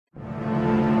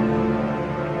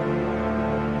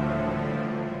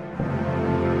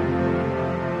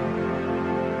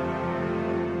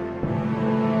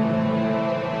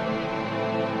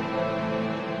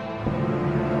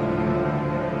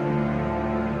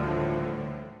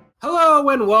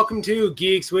Hello and welcome to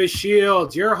Geeks with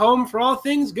Shields, your home for all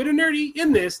things good and nerdy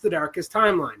in this, the darkest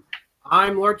timeline.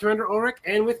 I'm Lord Commander Ulric,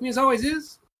 and with me as always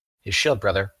is... his shield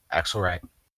brother, Axel Wright.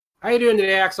 How you doing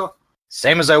today, Axel?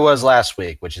 Same as I was last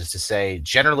week, which is to say,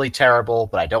 generally terrible,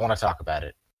 but I don't want to talk about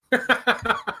it.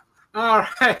 All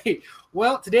right.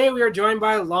 Well, today we are joined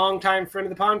by a longtime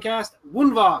friend of the podcast,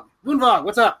 Woonvog. Woonvog,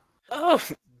 what's up? Oh,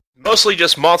 mostly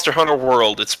just Monster Hunter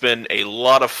World. It's been a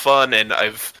lot of fun, and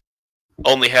I've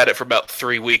only had it for about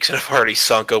 3 weeks, and I've already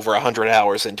sunk over 100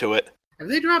 hours into it. Have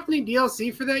they dropped any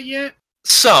DLC for that yet?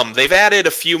 Some. They've added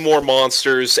a few more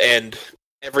monsters, and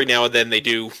every now and then they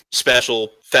do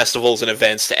special festivals and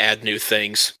events to add new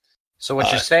things. So what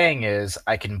you're saying is,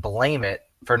 I can blame it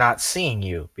for not seeing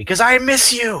you, because I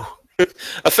miss you!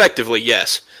 Effectively,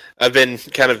 yes. I've been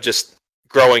kind of just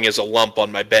growing as a lump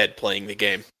on my bed playing the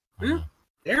game.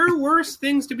 There are worse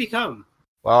things to become.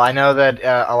 Well, I know that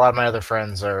a lot of my other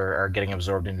friends are getting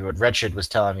absorbed into it. Wretched was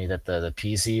telling me that the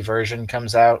PC version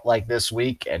comes out like this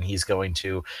week, and he's going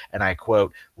to, and I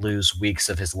quote, lose weeks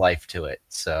of his life to it.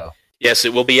 So Yes,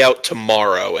 it will be out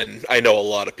tomorrow, and I know a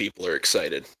lot of people are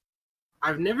excited.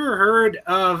 I've never heard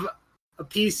of a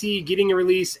PC getting a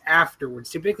release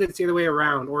afterwards. Typically it's the other way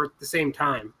around, or at the same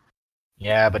time.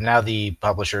 yeah, but now the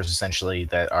publishers essentially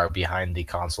that are behind the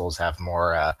consoles have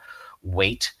more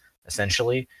weight,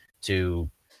 essentially, to,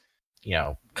 you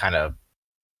know, kind of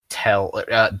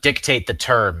dictate the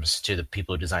terms to the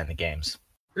people who design the games.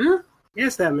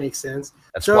 Yes, that makes sense.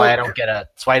 That's why I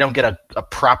don't get a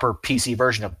proper PC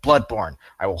version of Bloodborne.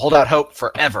 I will hold out hope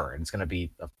forever, and it's going to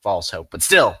be a false hope, but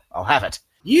still, I'll have it.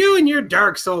 You and your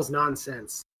Dark Souls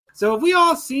nonsense. So have we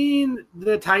all seen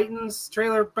the Titans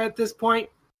trailer at this point?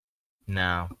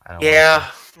 No, I don't.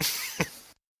 Yeah.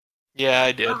 Yeah,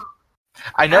 I did.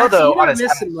 I know, though, on on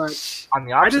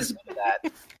the opposite side of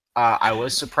that, I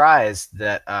was surprised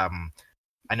that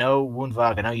I know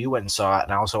Woonvog, I know you went and saw it,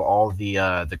 and also all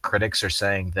the critics are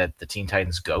saying that the Teen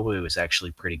Titans Go is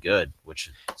actually pretty good,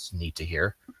 which is neat to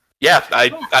hear. Yeah,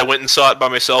 I went and saw it by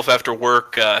myself after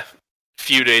work a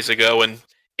few days ago, and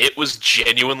it was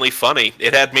genuinely funny.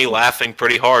 It had me laughing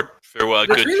pretty hard through a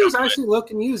the good trailers chunk of it. actually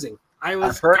look amusing. I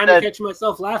was I've heard kind of that- catching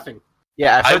myself laughing.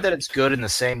 Yeah, I've heard that it's good in the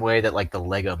same way that like the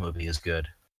Lego Movie is good.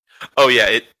 Oh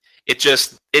yeah, it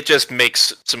just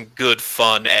makes some good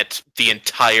fun at the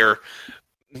entire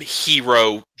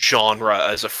hero genre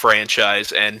as a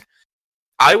franchise, and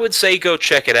I would say go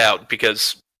check it out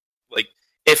because, like,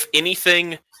 if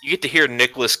anything, you get to hear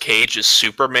Nicolas Cage as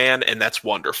Superman, and that's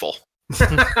wonderful.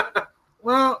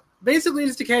 Well, basically,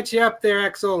 just to catch you up there,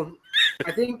 Axel,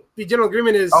 I think the general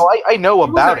agreement is... Oh, I know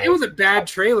about it. It was a bad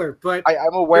trailer, but...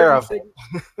 I'm aware of it.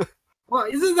 Well,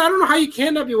 I don't know how you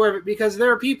cannot be aware of it, because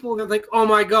there are people that are like, oh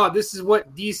my god, this is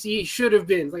what DC should have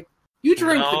been. Like, you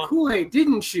drank the Kool-Aid,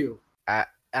 didn't you? I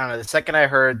don't know. The second I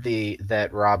heard that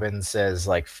Robin says,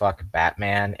 like, fuck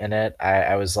Batman in it,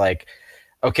 I was like,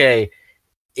 okay,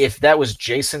 if that was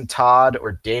Jason Todd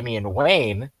or Damian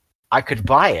Wayne, I could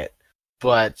buy it.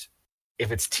 But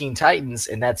if it's Teen Titans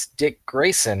and that's Dick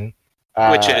Grayson...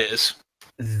 which it is.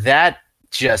 That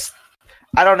just...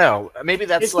 I don't know. Maybe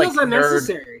that's like... It feels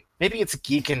unnecessary. Maybe it's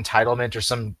geek entitlement or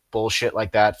some bullshit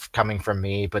like that coming from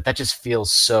me, but that just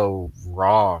feels so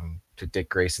wrong to Dick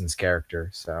Grayson's character.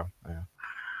 So, yeah.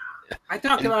 I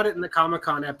talked about it in the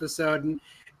Comic-Con episode, and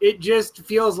it just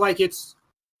feels like it's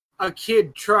a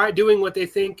kid doing what they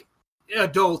think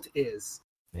adult is.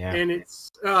 Yeah. And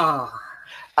it's...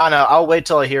 I don't know. I'll wait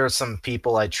till I hear some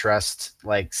people I trust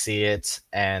see it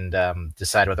and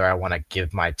decide whether I want to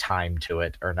give my time to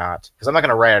it or not. Because I'm not going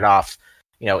to write it off,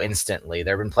 instantly.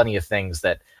 There have been plenty of things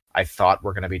that I thought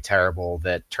were going to be terrible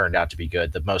that turned out to be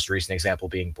good. The most recent example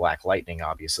being Black Lightning,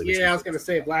 obviously. Yeah, I was going to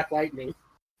say Black Lightning.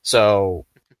 So,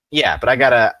 yeah, but I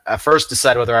got to first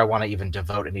decide whether I want to even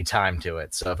devote any time to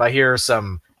it. So if I hear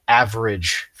some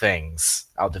average things,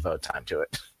 I'll devote time to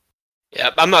it.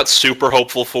 Yeah, I'm not super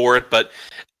hopeful for it, but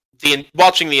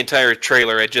watching the entire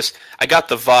trailer, I got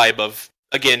the vibe of,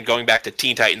 again, going back to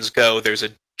Teen Titans Go, there's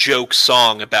a joke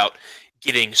song about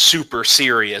getting super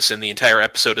serious, and the entire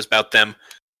episode is about them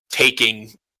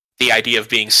taking the idea of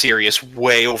being serious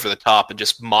way over the top and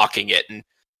just mocking it, and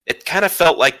it kind of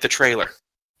felt like the trailer.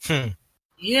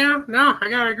 Yeah, no, I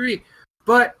gotta agree.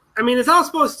 But, I mean, it's all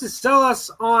supposed to sell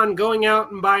us on going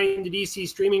out and buying the DC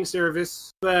streaming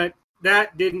service, but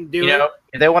that didn't do it.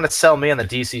 If they want to sell me on the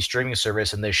DC streaming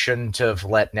service, and they shouldn't have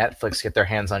let Netflix get their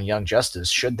hands on Young Justice,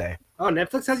 should they? Oh,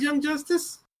 Netflix has Young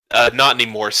Justice? Not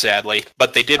anymore, sadly.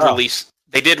 But they did release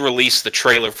the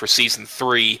trailer for season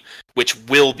 3, which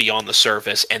will be on the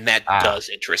service, and that does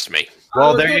interest me.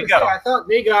 Well, there you go. I thought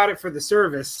they got it for the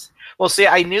service. Well, see,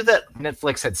 I knew that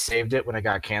Netflix had saved it when it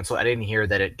got canceled. I didn't hear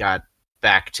that it got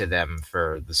back to them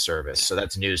for the service, so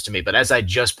that's news to me. But as I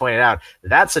just pointed out,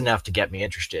 that's enough to get me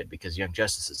interested because Young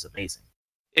Justice is amazing.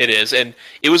 It is, and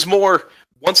it was more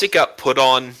once it got put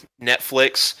on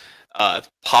Netflix,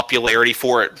 popularity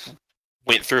for it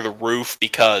went through the roof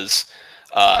because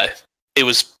it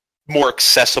was more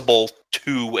accessible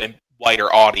to a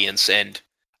wider audience, and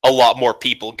a lot more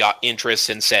people got interest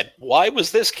and said, "Why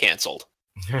was this canceled?"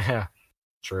 Yeah,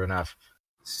 true enough.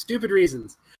 Stupid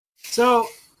reasons. So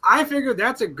I figured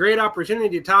that's a great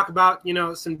opportunity to talk about,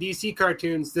 some DC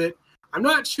cartoons that I'm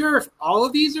not sure if all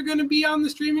of these are going to be on the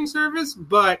streaming service,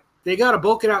 but they got to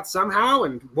bulk it out somehow,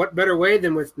 and what better way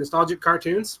than with nostalgic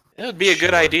cartoons? That would be a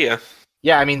good idea.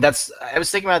 Yeah, I mean, I was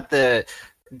thinking about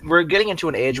we're getting into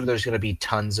an age where there's going to be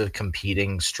tons of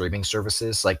competing streaming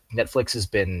services. Like Netflix has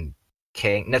been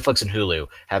king. Netflix and Hulu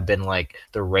have been like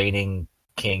the reigning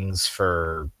kings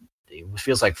for, it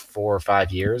feels like 4 or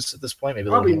 5 years at this point. Maybe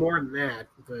probably a little more than that.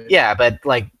 But... yeah, but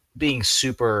like being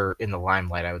super in the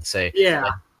limelight, I would say. Yeah.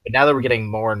 But now that we're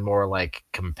getting more and more like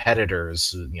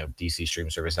competitors, DC streaming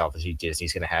service, obviously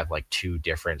Disney's going to have like 2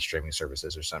 different streaming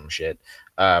services or some shit.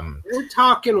 They're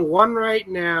talking one right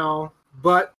now,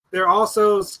 but they're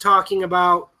also talking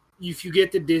about if you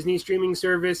get the Disney streaming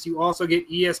service, you also get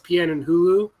ESPN and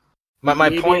Hulu. My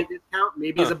point, a discount,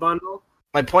 maybe as a bundle.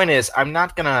 My point is, I'm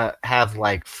not gonna have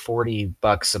like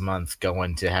 $40 a month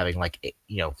going to having like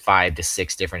 5 to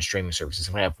 6 different streaming services.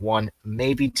 I'm gonna have 1,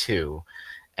 maybe 2.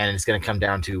 And it's going to come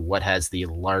down to what has the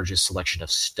largest selection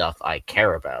of stuff I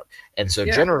care about. And so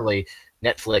generally,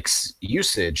 Netflix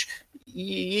usage,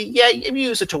 you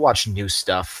use it to watch new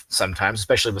stuff sometimes,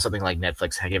 especially with something like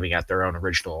Netflix giving out their own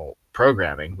original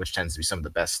programming, which tends to be some of the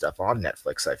best stuff on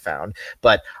Netflix, I found.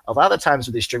 But a lot of the times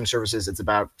with these streaming services, it's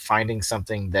about finding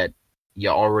something that you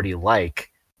already like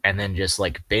and then just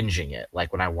like binging it.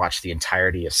 Like when I watched the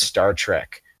entirety of Star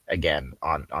Trek again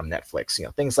on Netflix,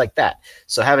 things like that.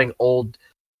 So having old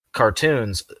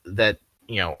cartoons that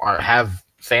have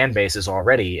fan bases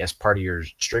already as part of your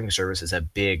streaming service is a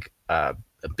big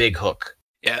hook.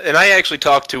 Yeah, and I actually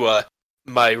talked to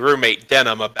my roommate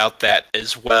Denham about that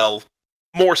as well,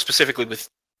 more specifically with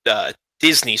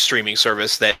Disney streaming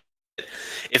service, that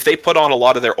if they put on a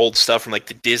lot of their old stuff from like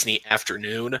the Disney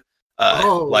afternoon,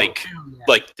 like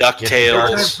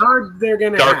DuckTales,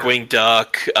 Darkwing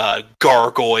Duck,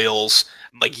 Gargoyles,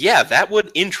 I'm like, yeah, that would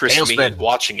interest me in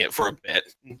watching it for a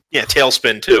bit. Yeah,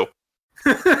 Tailspin too.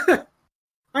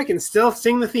 I can still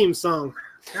sing the theme song.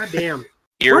 God damn.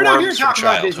 We're not here to talk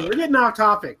about Disney. We're getting off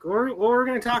topic. What we're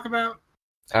going to talk about?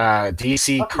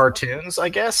 DC cartoons, I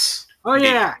guess. Oh,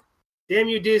 yeah. Damn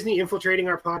you, Disney, infiltrating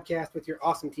our podcast with your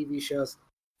awesome TV shows.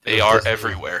 They are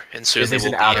everywhere, and soon they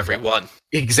will be everyone.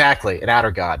 Exactly, an outer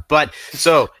god. But,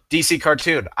 so, DC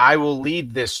cartoon, I will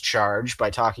lead this charge by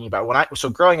talking about, so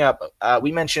growing up,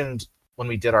 we mentioned when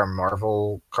we did our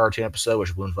Marvel cartoon episode,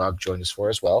 which Woonvog joined us for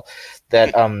as well,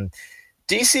 that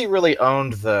DC really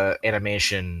owned the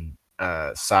animation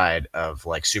side of,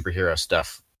 like, superhero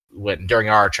stuff during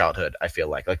our childhood. I feel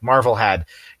like Marvel had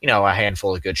a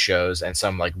handful of good shows and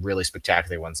some like really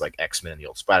spectacular ones like X-Men and the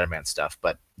old Spider-Man stuff,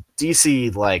 but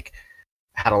DC like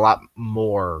had a lot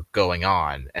more going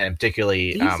on, and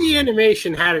particularly DC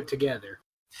animation had it together.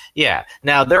 Yeah,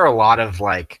 now there are a lot of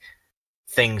like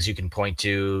things you can point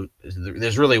to.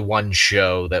 There's really one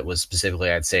show that was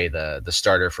specifically, I'd say, the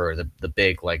starter for the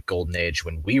big like golden age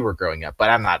when we were growing up, but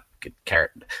I'm not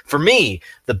for me,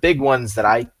 the big ones that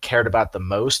I cared about the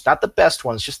most, not the best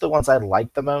ones, just the ones I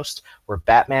liked the most, were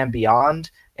Batman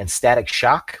Beyond and Static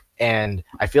Shock. And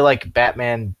I feel like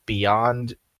Batman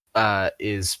Beyond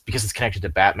is, because it's connected to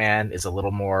Batman, is a little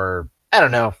more, I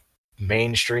don't know,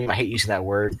 mainstream. I hate using that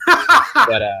word,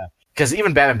 but because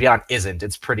even Batman Beyond isn't.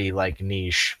 It's pretty like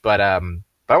niche. But I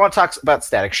want to talk about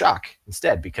Static Shock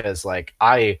instead, because like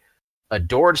I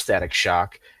adored Static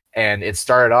Shock. And it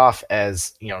started off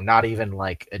as, not even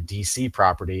like a DC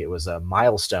property. It was a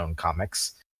Milestone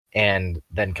Comics, and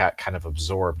then got kind of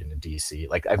absorbed into DC.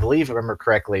 Like, I believe, if I remember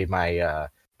correctly, my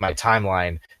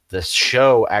timeline, the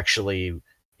show actually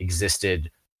existed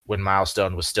when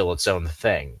Milestone was still its own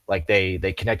thing. Like,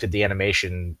 they connected the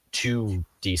animation to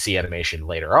DC animation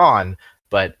later on,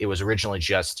 but it was originally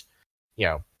just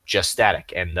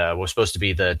Static. And was supposed to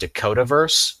be the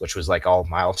Dakotaverse, which was like all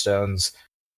Milestones,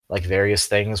 like various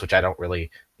things, which I don't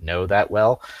really know that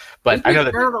well, but I know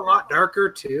that they're a lot darker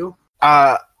too.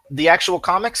 The actual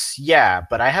comics, yeah,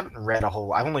 but I haven't read I've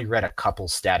only read a couple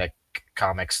Static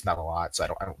comics, not a lot, so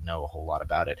I don't know a whole lot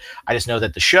about it. I just know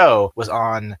that the show was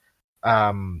on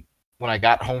when I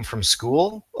got home from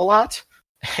school a lot,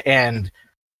 and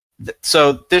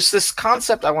So there's this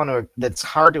concept that's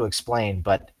hard to explain,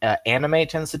 but anime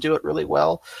tends to do it really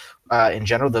well. In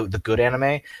general, the good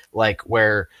anime, like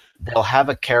where they'll have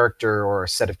a character or a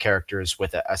set of characters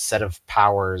with a set of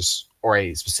powers or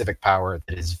a specific power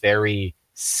that is very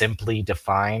simply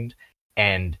defined,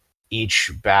 and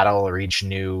each battle or each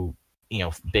new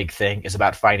big thing is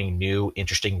about finding new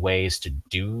interesting ways to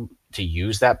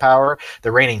use that power.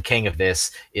 The reigning king of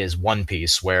this is One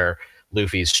Piece, where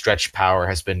Luffy's stretch power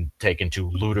has been taken to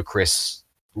ludicrous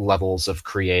levels of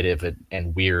creative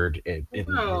and weird in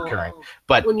current.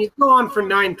 But when you go on for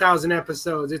 9,000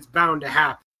 episodes, it's bound to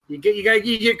happen. You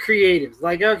get creative.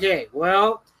 Like, okay,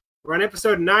 well, we're on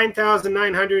episode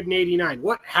 9,989.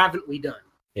 What haven't we done?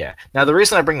 Yeah. Now, the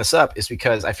reason I bring this up is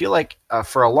because I feel like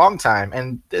for a long time,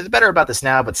 and it's better about this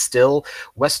now, but still,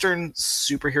 Western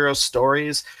superhero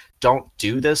stories don't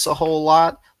do this a whole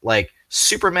lot. Like,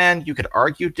 Superman, you could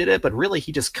argue did it, but really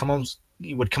he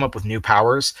would come up with new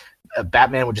powers.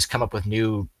 Batman would just come up with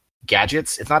new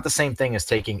gadgets. It's not the same thing as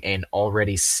taking an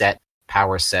already set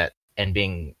power set and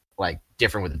being like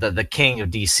different with it. The king of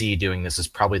DC doing this is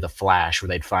probably the Flash, where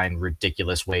they'd find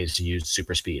ridiculous ways to use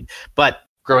super speed. But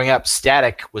growing up,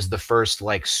 Static was the first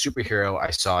like superhero I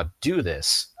saw do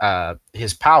this.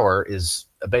 His power is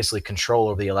basically control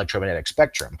over the electromagnetic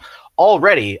spectrum.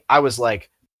 Already, I was like,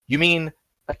 you mean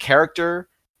a character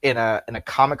in a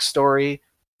comic story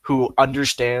who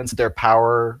understands their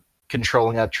power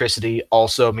controlling electricity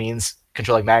also means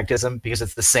controlling magnetism because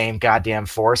it's the same goddamn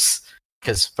force?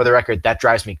 Because for the record, that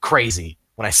drives me crazy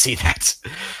when I see that.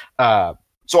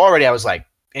 So already I was like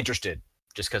interested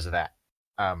just because of that.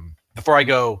 Before I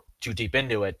go too deep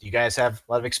into it, you guys have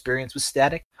a lot of experience with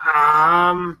Static?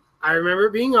 I remember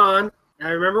it being on. I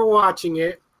remember watching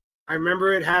it. I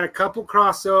remember it had a couple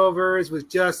crossovers with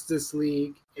Justice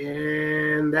League,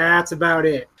 and that's about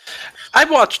it. I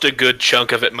watched a good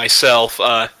chunk of it myself.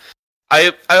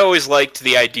 I always liked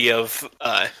the idea of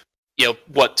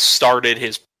what started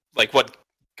his, like, what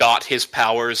got his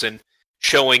powers, and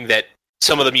showing that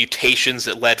some of the mutations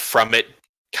that led from it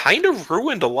kind of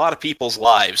ruined a lot of people's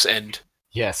lives. And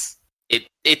yes,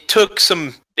 it took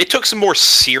some more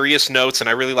serious notes, and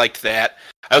I really liked that.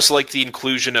 I also liked the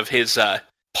inclusion of his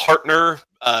partner,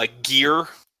 Gear,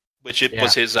 which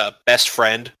was his best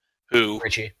friend, who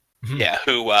Richie.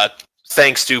 who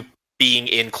thanks to being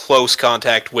in close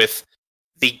contact with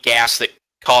the gas that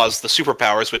caused the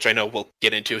superpowers, which I know we'll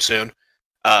get into soon,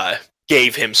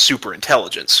 gave him super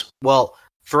intelligence. Well,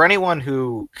 for anyone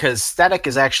because Static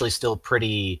is actually still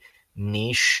pretty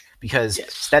niche, because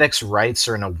Static's rights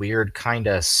are in a weird kind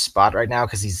of spot right now,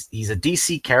 because he's a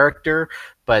DC character,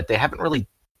 but they haven't really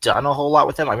done a whole lot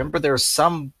with him. I remember there was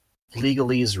some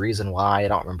legalese reason why. I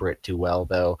don't remember it too well,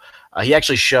 though. He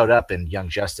actually showed up in Young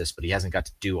Justice, but he hasn't got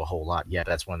to do a whole lot yet.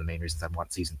 That's one of the main reasons I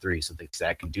want Season 3, so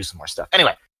that can do some more stuff.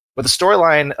 Anyway, with the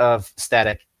storyline of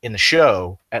Static in the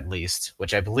show, at least,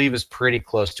 which I believe is pretty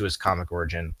close to his comic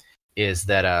origin, is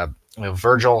that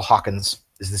Virgil Hawkins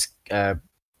is this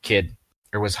kid,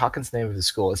 or was Hawkins the name of his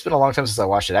school? It's been a long time since I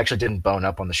watched it. I actually didn't bone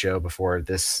up on the show before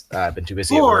this. I've been too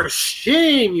busy. For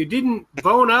shame, you didn't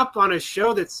bone up on a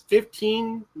show that's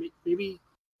 15, maybe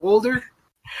older.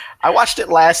 I watched it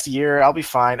last year. I'll be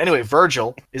fine. Anyway,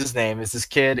 Virgil is his name. Is this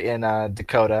kid in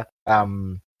Dakota.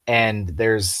 And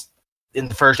there's, in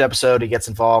the first episode, he gets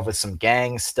involved with some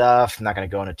gang stuff. I'm not going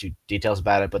to go into too details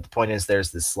about it, but the point is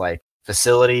there's this like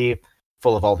facility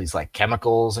full of all these like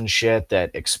chemicals and shit that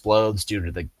explodes due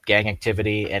to the gang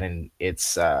activity, and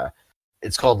it's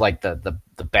called like the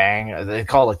bang. They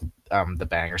call it the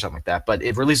bang or something like that. But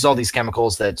it releases all these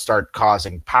chemicals that start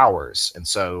causing powers, and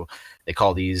so they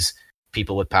call these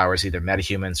people with powers either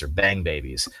metahumans or bang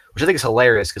babies, which I think is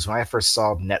hilarious, because when I first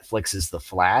saw Netflix's The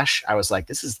Flash, I was like,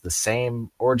 this is the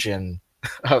same origin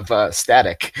of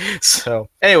Static. So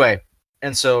anyway.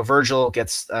 And so Virgil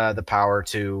gets the power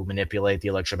to manipulate the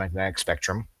electromagnetic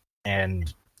spectrum,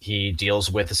 and he deals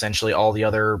with essentially all the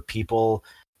other people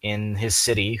in his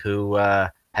city who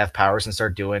have powers and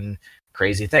start doing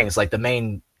crazy things. Like the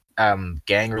main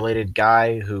gang-related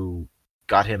guy who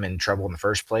got him in trouble in the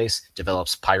first place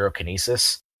develops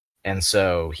pyrokinesis, and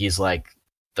so he's like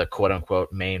the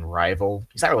quote-unquote main rival.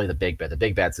 He's not really the big bad. The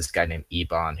big bad's this guy named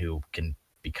Ebon who can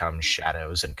become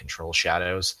shadows and control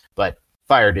shadows, but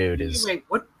Fire Dude is... Wait,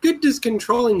 what good does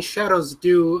controlling shadows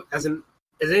do as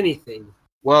anything?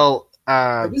 Well,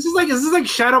 this is like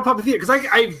Shadow Puppet Theater, because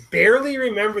I barely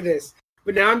remember this,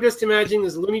 but now I'm just imagining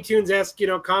this Looney Tunes-esque,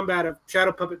 combat of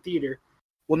Shadow Puppet Theater.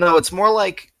 Well, no, it's more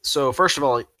like, so first of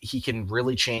all, he can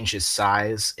really change his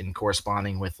size in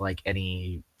corresponding with like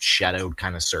any shadowed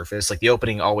kind of surface. Like the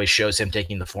opening always shows him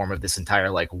taking the form of this entire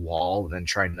like wall and then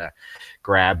trying to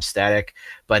grab Static.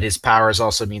 But his powers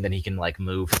also mean that he can like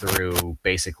move through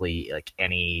basically like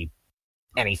anything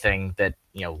that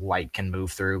light can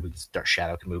move through, because dark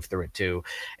shadow can move through it too.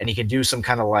 And he can do some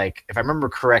kind of like, if I remember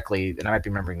correctly, and I might be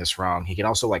remembering this wrong, he can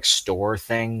also like store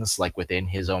things like within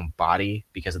his own body,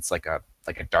 because it's like a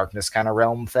darkness kind of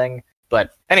realm thing.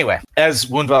 But anyway, as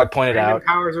Woonvog pointed out,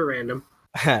 powers are random.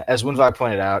 As Woonvog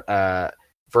pointed out,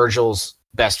 Virgil's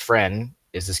best friend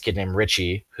is this kid named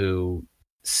Richie, who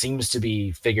seems to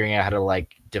be figuring out how to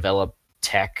like develop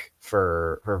tech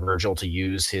for Virgil to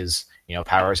use his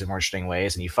powers in more interesting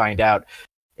ways. And you find out,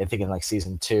 I think in like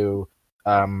season 2,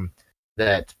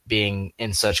 that being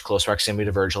in such close proximity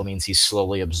to Virgil means he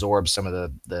slowly absorbs some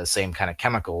of the same kind of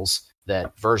chemicals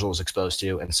that Virgil was exposed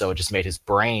to, and so it just made his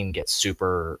brain get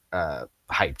super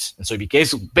hyped, and so he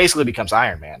basically becomes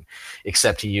Iron Man,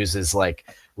 except he uses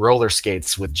like roller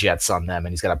skates with jets on them,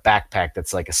 and he's got a backpack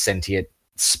that's like a sentient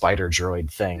spider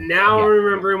droid thing. Now I'm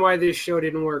remembering why this show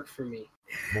didn't work for me.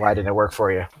 Why didn't it work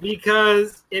for you?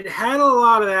 Because it had a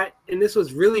lot of that, and this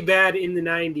was really bad in the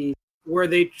 90s, where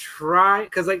they try,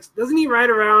 because like, doesn't he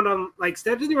ride around on like,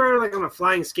 doesn't he ride like on a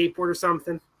flying skateboard or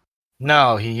something?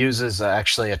 No, he uses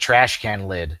actually a trash can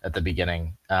lid at the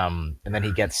beginning, and then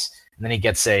he gets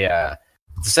a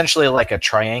it's essentially like a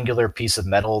triangular piece of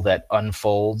metal that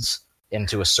unfolds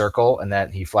into a circle, and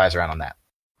that he flies around on that.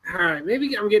 All right,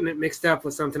 maybe I'm getting it mixed up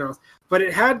with something else, but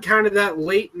it had kind of that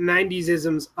late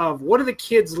 90s-isms of what do the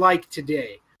kids like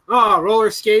today? Oh,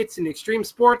 roller skates and extreme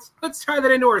sports. Let's tie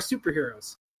that into our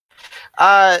superheroes.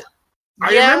 I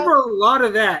remember a lot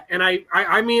of that, and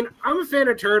I mean, I'm a fan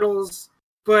of Turtles,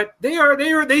 but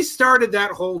they started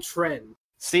that whole trend.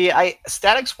 See,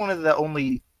 Static's one of the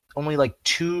only like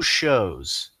 2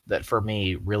 shows that for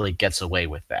me really gets away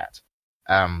with that.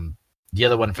 The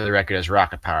other one, for the record, is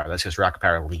Rocket Power. That's because Rocket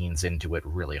Power leans into it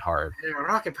really hard. Yeah,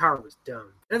 Rocket Power was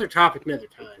dumb. Another topic, another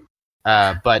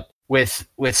time. But with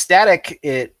Static,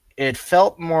 it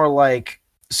felt more like...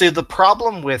 So the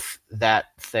problem with that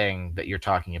thing that you're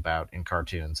talking about in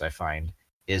cartoons, I find,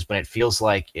 is when it feels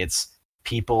like it's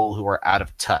people who are out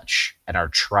of touch and are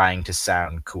trying to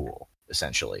sound cool,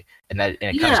 essentially. And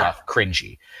it comes off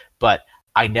cringy. But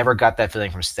I never got that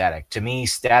feeling from Static. To me,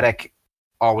 Static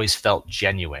always felt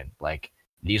genuine. Like,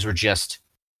 these were just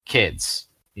kids,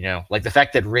 like the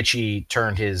fact that Richie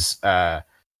turned his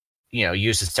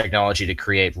used his technology to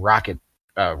create rocket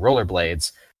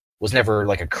rollerblades was never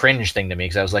like a cringe thing to me,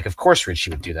 because I was like, of course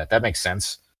Richie would do that. That makes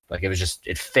sense. Like,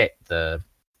 it fit the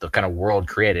kind of world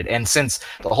created. And since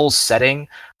the whole setting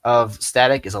of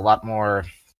Static is a lot more,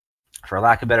 for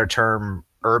lack of a better term,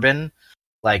 urban,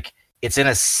 like, it's in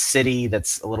a city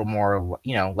that's a little more,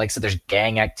 like I said, there's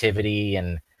gang activity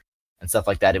and stuff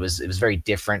like that. It was very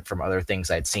different from other things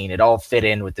I'd seen. It all fit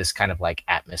in with this kind of like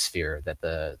atmosphere that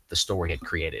the story had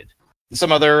created.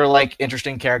 Some other like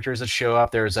interesting characters that show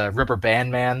up. There's a Rubber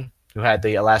Band Man who had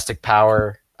the elastic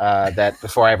power that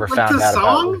before I ever found out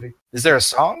about. Is there a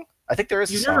song? I think there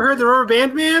is. You've never heard the Rubber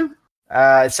Band Man?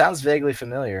 It sounds vaguely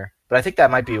familiar, but I think that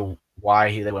might be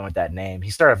why they went with that name. He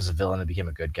started off as a villain and became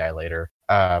a good guy later.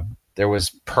 There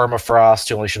was Permafrost,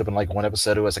 who only should have been like one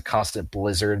episode, who has a constant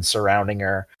blizzard surrounding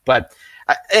her. But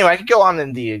anyway, I could go on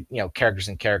in the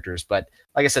characters, but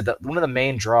like I said, one of the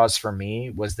main draws for me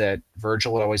was that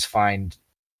Virgil would always find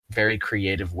very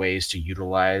creative ways to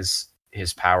utilize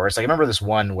his powers. Like, I remember this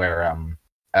one where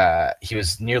he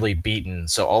was nearly beaten,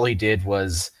 so all he did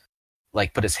was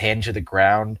like put his hand to the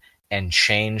ground and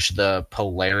change the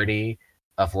polarity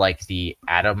of like the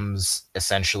atoms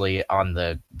essentially on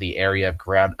the area of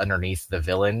ground underneath the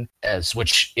villain,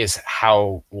 which is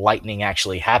how lightning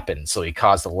actually happens. So he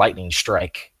caused a lightning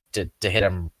strike to hit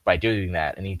him by doing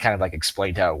that, and he kind of like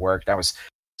explained how it worked. I was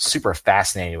super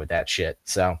fascinated with that shit.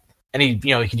 So, and he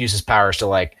could use his powers to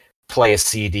like play a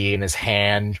CD in his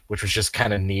hand, which was just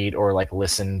kind of neat, or like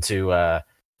listen to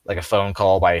like a phone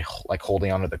call by like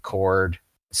holding onto the cord.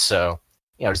 So,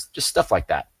 just stuff like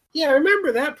that. Yeah, I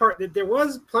remember that part, that there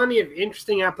was plenty of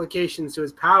interesting applications to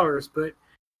his powers, but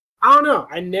I don't know.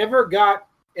 I never got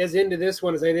as into this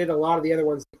one as I did a lot of the other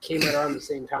ones that came out around the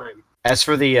same time. As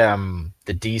for the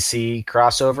DC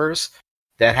crossovers,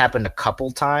 that happened a couple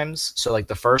times. So like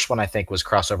the first one I think was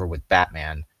crossover with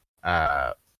Batman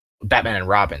and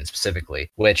Robin specifically,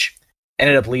 which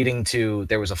ended up leading to,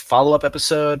 there was a follow-up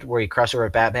episode where he crossed over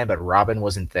with Batman, but Robin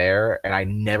wasn't there, and I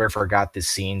never forgot this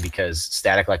scene because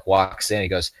Static like walks in, he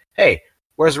goes, "Hey,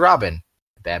 where's Robin?"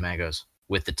 Batman goes,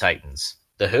 "With the Titans."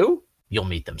 "The who?" "You'll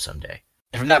meet them someday."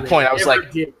 And from that point, I was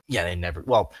like, yeah, they never,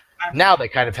 well, now they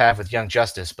kind of have with Young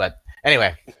Justice, but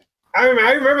anyway. I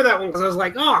remember that one because I was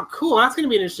like, oh, cool, that's going to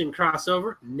be an interesting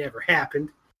crossover. Never happened.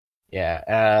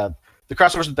 Yeah, the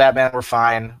crossovers with Batman were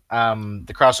fine.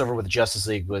 The crossover with Justice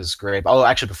League was great. Oh,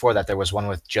 actually, before that, there was one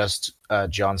with just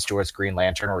Jon Stewart's Green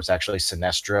Lantern, where it's actually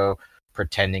Sinestro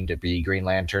pretending to be Green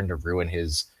Lantern to ruin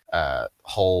his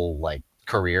whole like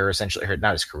career, essentially, or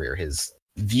not his career, his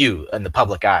view in the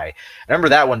public eye. I remember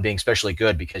that one being especially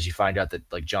good because you find out that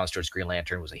like Jon Stewart's Green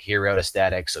Lantern was a hero to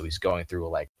Static, so he's going through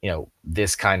like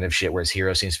this kind of shit where his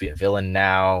hero seems to be a villain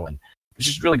now, and it's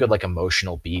just really good like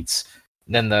emotional beats.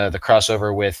 And then the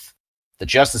crossover with the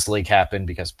Justice League happened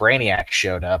because Brainiac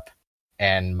showed up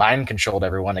and mind controlled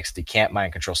everyone, except he can't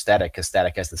mind control Static because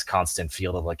Static has this constant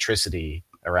field of electricity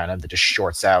around him that just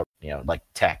shorts out, like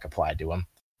tech applied to him.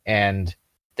 And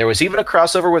there was even a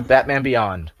crossover with Batman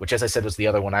Beyond, which, as I said, was the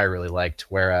other one I really liked,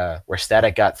 where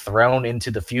Static got thrown into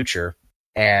the future,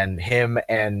 and him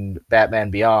and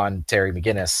Batman Beyond, Terry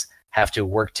McGinnis, have to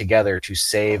work together to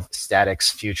save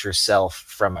Static's future self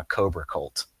from a Cobra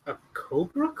cult. A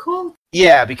Cobra cult?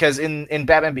 Yeah, because in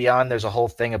Batman Beyond, there's a whole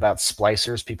thing about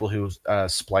splicers, people who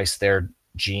splice their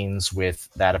genes with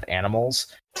that of animals,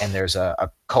 and there's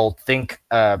a cult.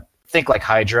 Think like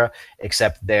Hydra,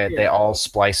 except they all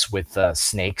splice with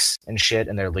snakes and shit,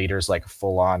 and their leader's like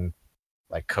full on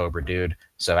like Cobra dude.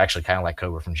 So actually, kind of like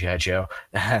Cobra from G.I. Joe.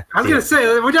 I was gonna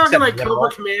say we're talking like literal.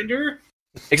 Cobra Commander,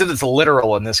 except it's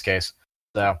literal in this case.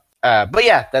 So, but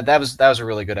yeah, that was a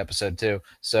really good episode too.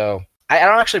 So I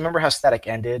don't actually remember how Static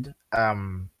ended,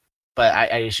 but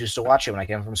I used to watch it when I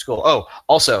came from school. Oh,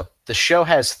 also, the show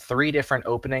has 3 different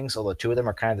openings, although 2 of them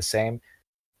are kind of the same.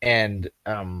 And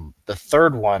the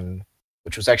third one,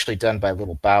 which was actually done by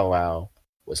Little Bow Wow,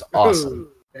 was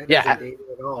awesome. That doesn't date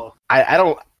it at all.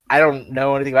 I don't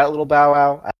know anything about Little Bow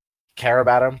Wow. I don't care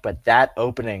about him, but that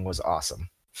opening was awesome.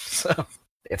 So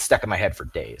it stuck in my head for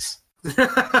days.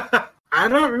 I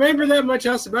don't remember that much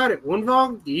else about it.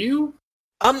 Woonvog, do you?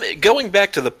 Going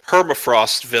back to the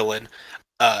Permafrost villain,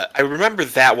 I remember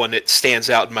that one. It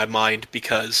stands out in my mind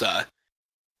because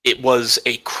it was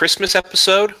a Christmas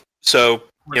episode. So,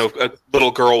 a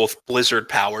little girl with blizzard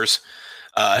powers,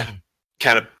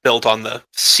 kind of built on the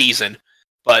season.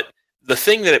 But the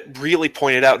thing that it really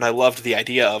pointed out, and I loved the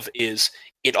idea of, is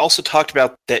it also talked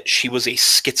about that she was a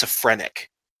schizophrenic.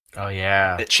 Oh,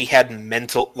 yeah. That she had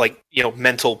mental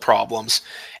problems.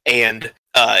 And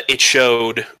it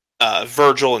showed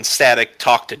Virgil and Static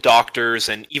talk to doctors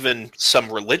and even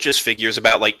some religious figures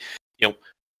about,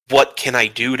 what can I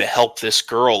do to help this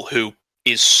girl who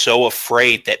is so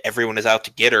afraid that everyone is out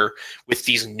to get her with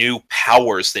these new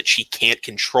powers that she can't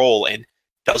control and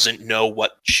doesn't know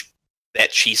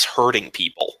that she's hurting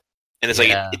people. And it's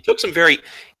it took some very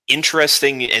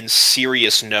interesting and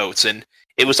serious notes, and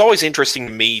it was always interesting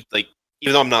to me,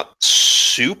 even though I'm not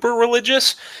super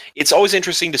religious, it's always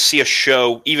interesting to see a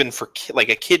show, even for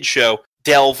a kid show,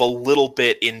 delve a little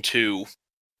bit into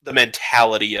the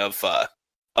mentality of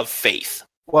faith.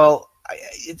 Well,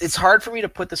 it's hard for me to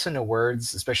put this into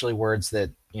words, especially words that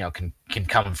can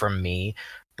come from me.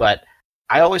 But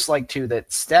I always like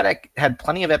that Static had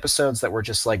plenty of episodes that were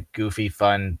just like goofy,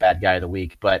 fun, bad guy of the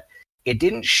week, but it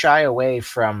didn't shy away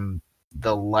from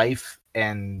the life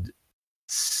and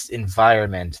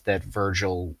environment that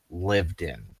Virgil lived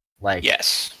in.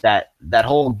 Yes, that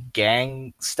whole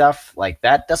gang stuff,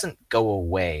 that doesn't go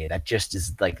away. That just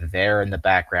is there in the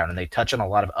background, and they touch on a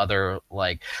lot of other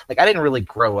I didn't really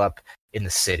grow up in the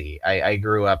city. I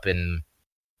grew up in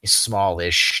a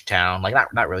smallish town,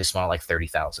 not really small,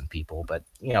 30,000 people, but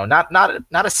not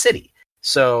a city.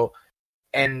 So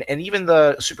and even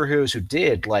the superheroes who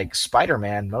did, like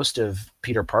Spider-Man, most of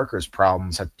Peter Parker's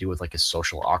problems have to do with his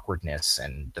social awkwardness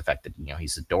and the fact that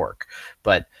he's a dork.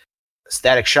 But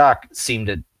Static Shock seemed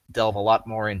to delve a lot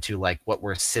more into what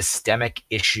were systemic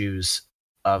issues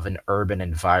of an urban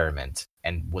environment,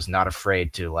 and was not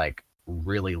afraid to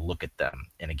really look at them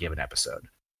in a given episode.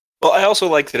 Well, I also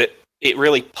like that it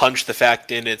really punched the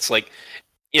fact in. It's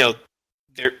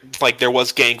there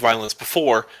was gang violence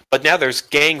before, but now there's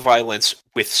gang violence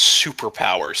with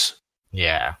superpowers.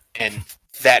 Yeah. And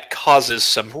that causes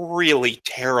some really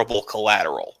terrible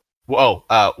collateral. Whoa,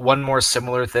 one more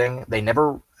similar thing. They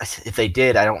never, if they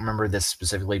did, I don't remember this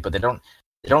specifically, but they don't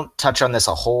touch on this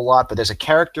a whole lot, but there's a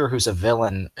character who's a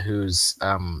villain who's,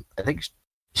 I think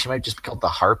she might just be called the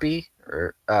Harpy,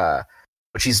 or, but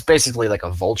she's basically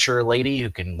a vulture lady who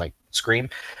can scream.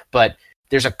 But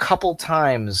there's a couple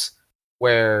times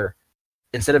where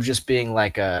instead of just being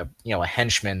a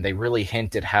henchman, they really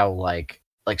hint at how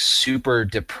super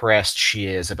depressed she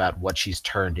is about what she's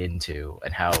turned into,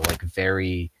 and how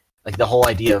very the whole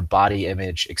idea of body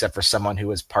image, except for someone who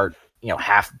was part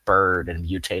half bird and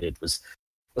mutated, was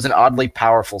was an oddly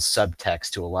powerful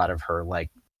subtext to a lot of her like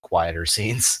quieter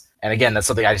scenes. And again, that's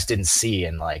something I just didn't see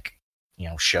in like,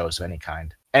 shows of any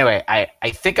kind. Anyway, I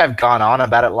think I've gone on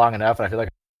about it long enough, and I feel like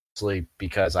mostly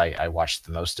because I watched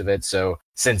the most of it. So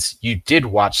since you did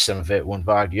watch some of it,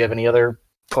 Woonvog, do you have any other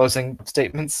closing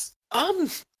statements?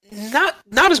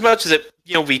 Not as much as it.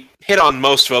 We hit on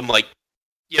most of them. Like,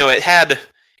 it had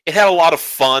a lot of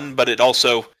fun, but it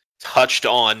also touched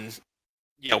on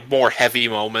more heavy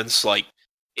moments. Like,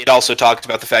 it also talked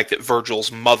about the fact that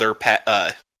Virgil's mother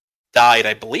died,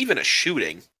 I believe, in a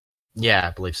shooting. Yeah,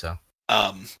 I believe so.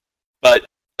 But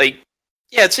like,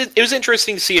 yeah, it was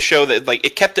interesting to see a show that like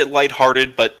it kept it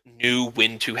lighthearted, but knew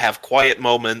when to have quiet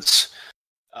moments.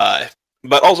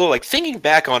 But also, like, thinking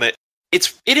back on it,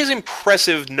 it is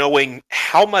impressive knowing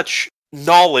how much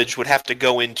knowledge would have to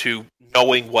go into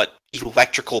knowing what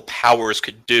electrical powers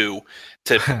could do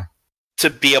to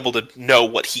be able to know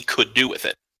what he could do with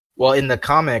it. Well, in the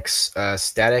comics,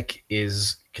 Static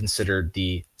is considered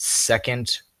the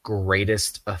second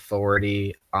greatest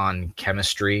authority on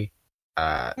chemistry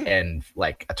and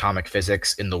like atomic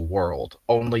physics in the world,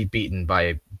 only beaten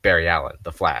by Barry Allen,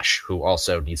 the Flash, who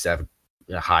also needs to have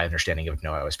a high understanding of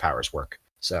how his powers work.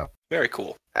 So very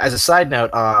cool. As a side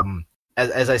note,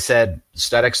 as I said,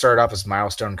 Static started off as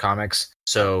Milestone Comics,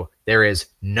 so there is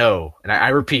no, and I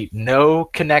repeat, no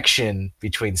connection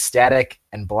between Static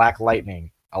and Black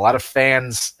Lightning. A lot of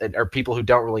fans or people who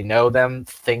don't really know them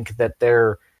think that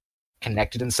they're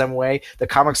connected in some way. The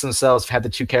comics themselves have had the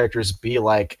two characters be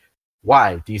like,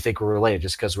 why do you think we're related?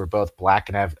 Just because we're both black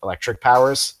and have electric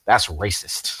powers? That's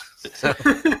racist.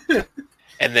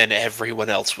 And then everyone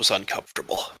else was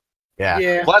uncomfortable.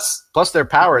 Yeah. Plus their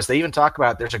powers. They even talk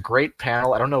about, there's a great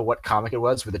panel, I don't know what comic it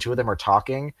was, where the two of them are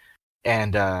talking,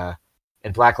 and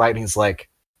Black Lightning's like,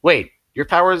 wait, your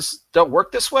powers don't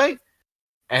work this way?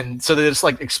 And so they just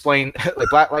like explain, like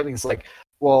Black Lightning's like,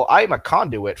 well, I'm a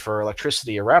conduit for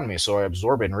electricity around me, so I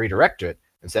absorb it and redirect it.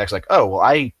 And Static's like, oh, well,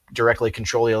 I directly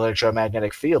control the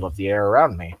electromagnetic field of the air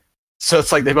around me. So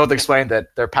it's like they both explain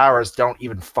that their powers don't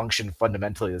even function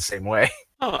fundamentally the same way.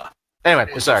 Huh.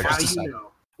 Anyway, sorry.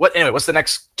 What's the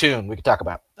next tune we can talk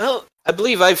about? Well, I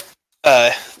believe one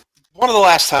of the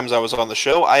last times I was on the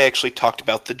show, I actually talked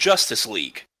about the Justice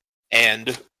League. And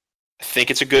I think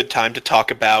it's a good time to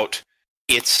talk about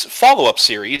its follow-up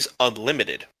series,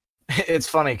 Unlimited. It's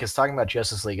funny, because talking about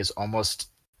Justice League is almost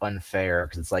unfair,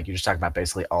 because it's like you're just talking about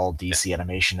basically all DC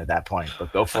animation at that point,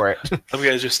 but go for it. I'm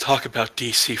going to just talk about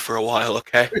DC for a while,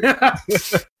 okay?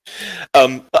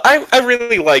 I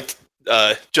really liked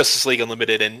Justice League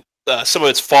Unlimited, and some of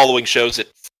its following shows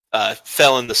that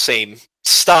fell in the same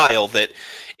style, that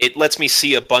it lets me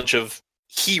see a bunch of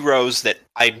heroes that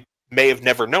I may have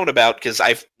never known about, because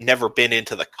I've never been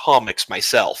into the comics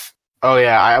myself. Oh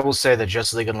yeah, I will say that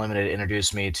Justice League Unlimited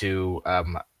introduced me to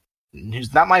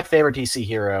who's not my favorite DC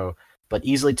hero, but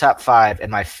easily top 5,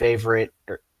 and my favorite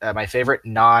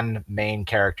non-main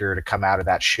character to come out of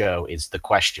that show is The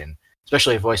Question,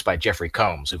 especially voiced by Jeffrey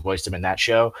Combs, who voiced him in that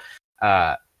show.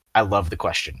 I love The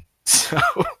Question. So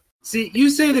see, you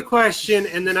say The Question,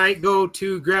 and then I go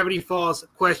to Gravity Falls,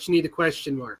 Questiony the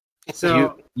question mark.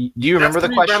 So do you remember The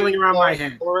Question? Rattling around my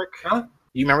head. Ulric? Huh?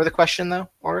 You remember The Question, though,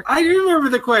 Ulric? I do remember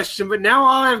The Question, but now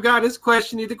all I've got is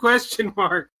Questiony the question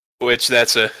mark. Which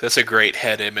that's a great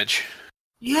head image.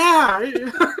 Yeah.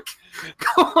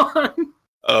 Go on.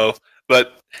 Oh,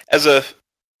 but as a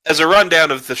rundown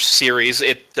of the series,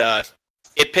 it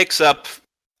picks up,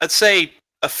 I'd say,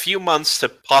 a few months to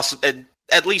possibly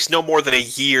at least no more than a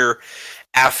year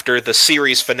after the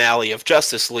series finale of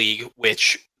Justice League,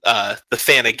 which the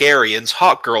Thanagarians,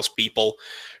 Hawkgirl's people,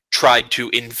 tried to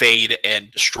invade and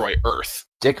destroy Earth.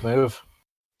 Dick move.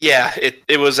 Yeah,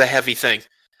 it was a heavy thing.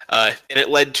 And it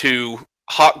led to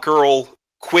Hawkgirl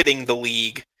quitting the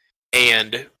League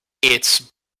and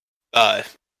its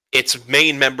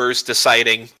main members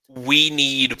deciding we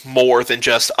need more than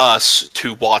just us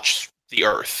to watch the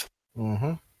Earth.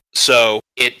 Mm-hmm. So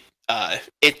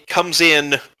it comes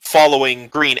in following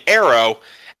Green Arrow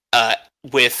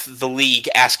with the League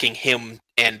asking him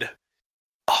and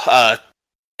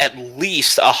at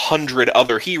least 100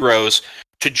 other heroes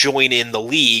to join in the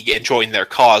League and join their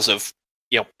cause of,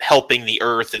 helping the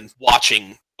Earth and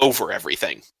watching over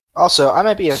everything. Also, I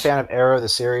might be a fan of Arrow the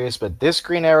series, but this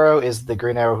Green Arrow is the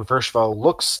Green Arrow who, first of all,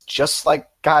 looks just like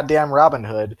goddamn Robin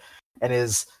Hood, and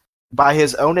is, by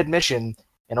his own admission,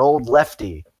 an old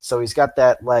lefty. So he's got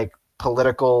that, like,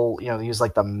 political, he's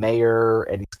like the mayor,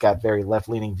 and he's got very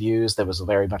left-leaning views that was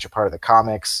very much a part of the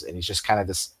comics, and he's just kind of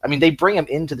this... I mean, they bring him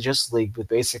into the Justice League with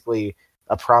basically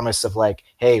a promise of, like,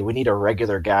 hey, we need a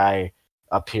regular guy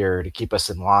up here to keep us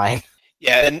in line.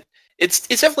 Yeah, and it's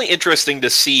definitely interesting to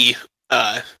see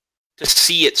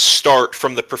it start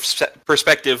from the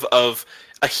perspective of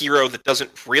a hero that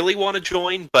doesn't really want to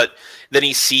join, but then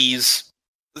he sees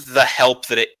the help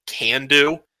that it can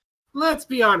do. Let's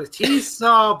be honest. He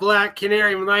saw Black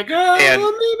Canary and was like, oh, And-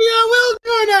 well, maybe I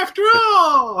will join after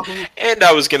all. And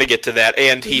I was going to get to that,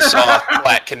 and he saw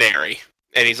Black Canary,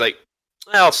 and he's like,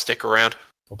 I'll stick around.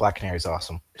 Well, Black Canary's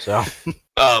awesome. So,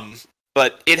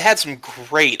 But it had some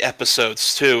great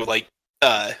episodes, too. Like,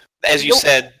 as you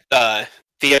said, the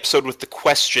episode with the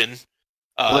question.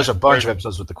 well, there's a bunch of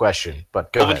episodes with the question,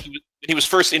 but go ahead. When he was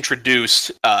first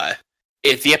introduced, the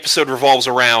episode revolves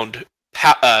around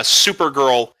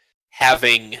Supergirl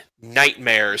having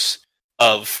nightmares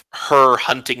of her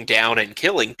hunting down and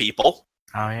killing people.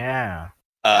 Oh, yeah.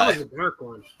 That was a dark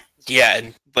one. Yeah,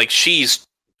 and like she's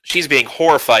being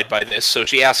horrified by this, so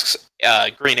she asks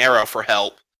Green Arrow for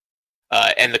help,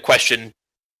 and the question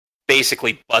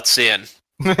basically butts in.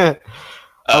 I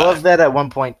love that at one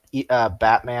point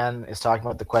Batman is talking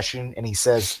about the question, and he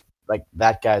says, like,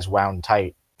 that guy's wound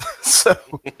tight. So,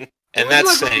 and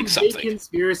that's like saying big something.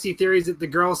 Conspiracy theories that the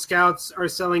Girl Scouts are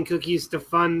selling cookies to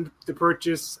fund the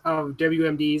purchase of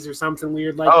WMDs or something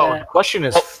weird like the that. question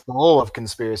is full of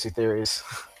conspiracy theories.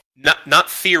 Not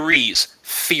theories,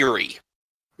 theory.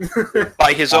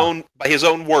 by his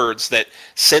own words, that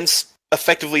since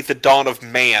effectively the dawn of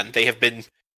man, they have been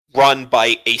run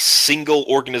by a single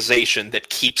organization that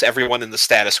keeps everyone in the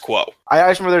status quo. I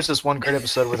remember there's this one great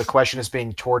episode where the question is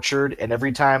being tortured, and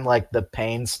every time like the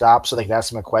pain stops so they can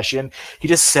ask him a question, he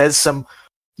just says some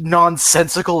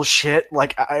nonsensical shit.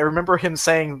 Like, I remember him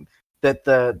saying that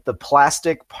the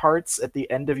plastic parts at the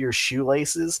end of your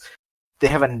shoelaces, they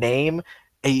have a name.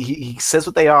 He says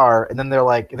what they are, and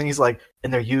then he's like,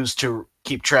 and they're used to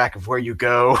keep track of where you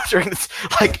go during this,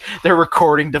 like, they're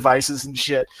recording devices and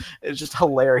shit. It's just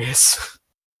hilarious.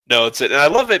 No, and I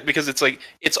love it because it's like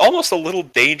it's almost a little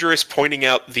dangerous pointing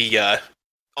out the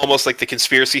almost like the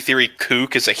conspiracy theory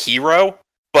kook as a hero,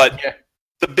 but Yeah.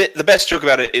 the best joke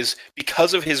about it is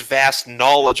because of his vast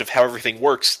knowledge of how everything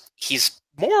works, he's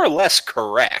more or less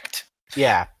correct.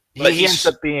 Yeah, But he ends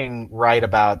up being right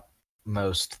about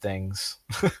most things.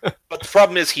 But the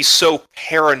problem is he's so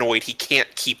paranoid he can't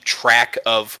keep track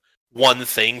of one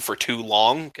thing for too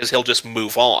long because he'll just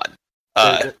move on.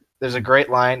 There's a great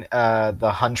line.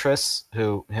 The Huntress,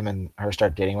 who him and her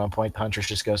start dating at one point, the Huntress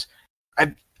just goes,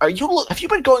 have you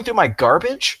been going through my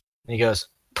garbage? And he goes,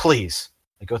 please.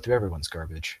 I go through everyone's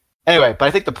garbage. Anyway, but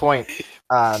I think the point,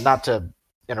 not to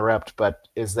interrupt, but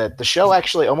is that the show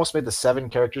actually almost made the 7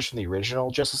 characters from the original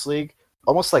Justice League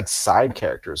almost like side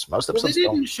characters. Most Well, they episodes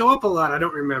didn't show up a lot, I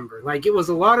don't remember. Like, it was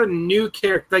a lot of new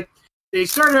characters. Like, they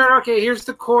started out, okay, here's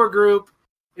the core group,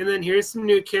 and then here's some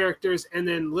new characters, and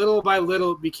then little by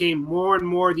little it became more and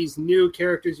more these new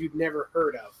characters you'd never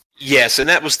heard of. Yes, and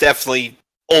that was definitely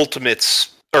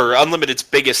Unlimited's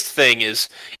biggest thing is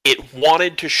it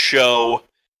wanted to show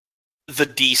the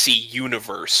DC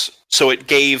universe. So it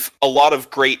gave a lot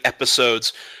of great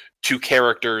episodes to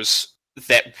characters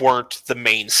that weren't the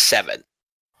main 7.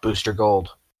 Booster Gold.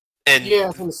 And Yeah, I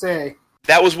was going to say.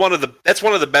 that's one of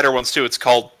the better ones too.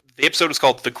 The episode is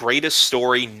called The Greatest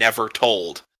Story Never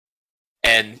Told.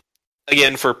 And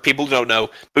again, for people who don't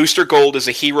know, Booster Gold is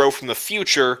a hero from the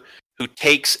future who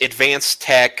takes advanced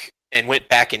tech and went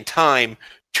back in time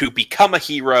to become a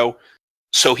hero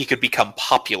so he could become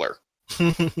popular.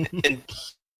 And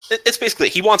it's basically,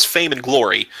 he wants fame and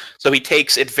glory, so he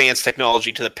takes advanced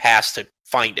technology to the past to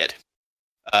find it.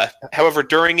 However,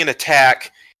 during an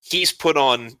attack, he's put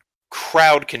on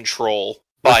crowd control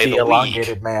by the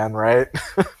elongated League. man, right?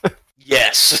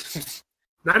 Yes.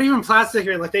 Not even plastic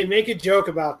here. Like, they make a joke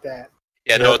about that.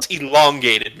 Yeah, no, it's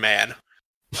elongated man.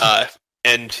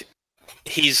 And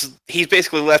he's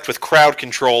basically left with crowd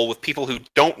control with people who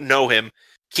don't know him,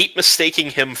 keep mistaking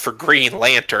him for Green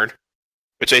Lantern,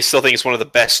 which I still think is one of the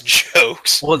best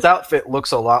jokes. Well, his outfit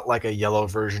looks a lot like a yellow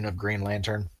version of Green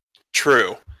Lantern.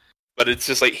 True. But it's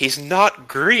just like, he's not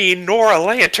green nor a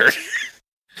lantern.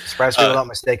 Surprised people don't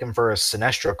mistake him for a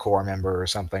Sinestro Corps member or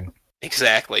something.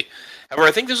 Exactly. However,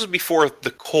 I think this was before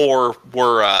the Corps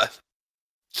were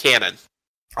canon.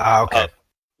 Ah, okay.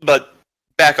 But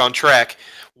back on track,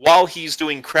 while he's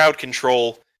doing crowd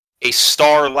control, a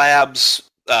Star Labs,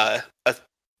 a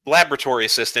laboratory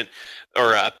assistant,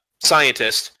 or a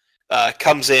scientist,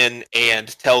 comes in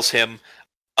and tells him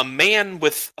a man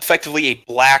with effectively a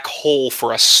black hole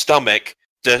for a stomach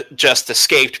just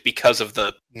escaped because of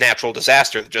the natural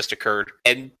disaster that just occurred.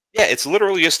 And yeah, it's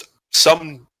literally just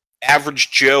some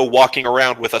average Joe walking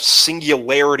around with a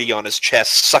singularity on his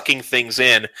chest, sucking things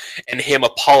in, and him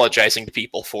apologizing to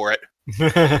people for it.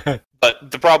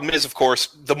 But the problem is, of course,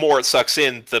 the more it sucks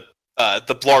in, the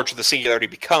larger the singularity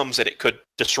becomes, and it could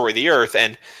destroy the Earth.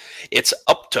 And it's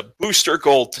up to Booster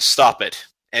Gold to stop it.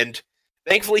 And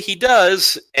thankfully, he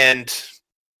does. And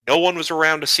no one was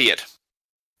around to see it.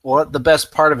 Well, the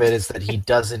best part of it is that he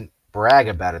doesn't brag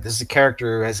about it. This is a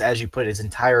character who has, as you put it, his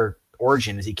entire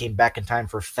origin is he came back in time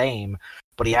for fame,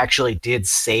 but he actually did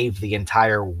save the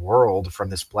entire world from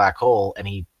this black hole, and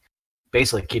he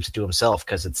basically keeps it to himself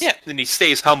because it's and he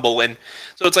stays humble, and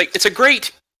so it's a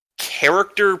great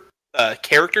character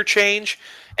change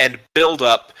and build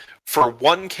up for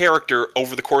one character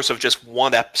over the course of just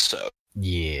one episode.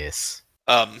 Yes.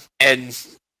 And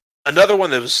another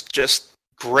one that was just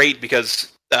great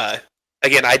because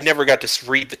again, I'd never got to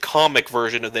read the comic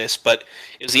version of this, but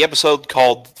it was the episode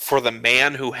called "For the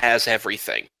Man Who Has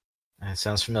Everything." That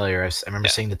sounds familiar. I remember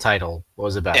seeing the title. What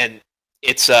was it about? And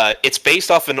it's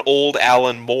based off an old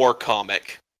Alan Moore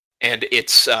comic, and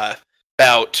it's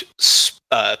about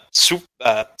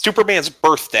Superman's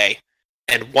birthday,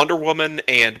 and Wonder Woman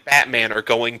and Batman are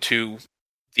going to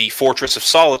the Fortress of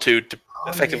Solitude to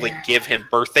effectively give him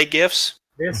birthday gifts.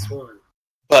 This one.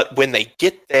 But when they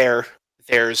get there,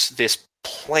 there's this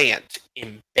plant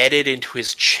embedded into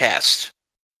his chest,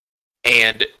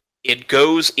 and it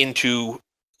goes into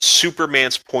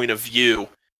Superman's point of view.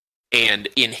 And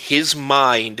in his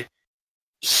mind,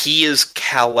 he is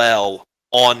Kal-El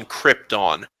on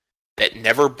Krypton that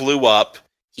never blew up.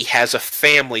 He has a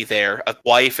family there, a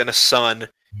wife and a son.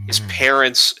 His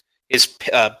parents, his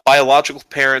biological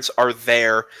parents are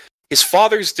there. His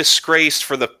father's disgraced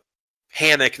for the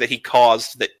panic that he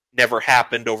caused that never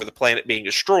happened over the planet being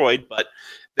destroyed, but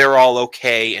they're all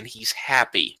okay and he's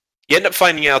happy. You end up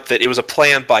finding out that it was a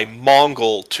plan by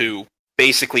Mongol to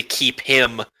basically keep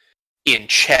him in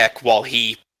check while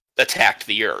he attacked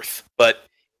the Earth. But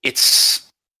it's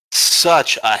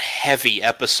such a heavy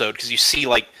episode because you see,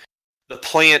 like, the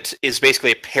plant is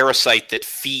basically a parasite that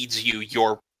feeds you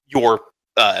your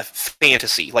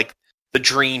fantasy, like the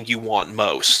dream you want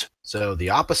most. So the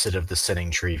opposite of the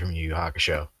Sinning Tree from Yu Yu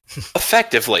Hakusho.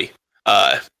 Effectively.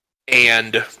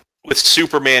 And with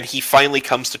Superman, he finally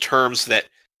comes to terms that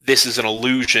this is an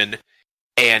illusion,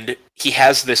 and he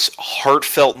has this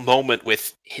heartfelt moment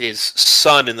with his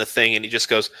son in the thing, and he just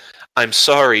goes, "I'm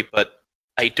sorry, but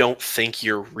I don't think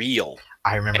you're real."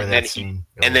 I remember that scene.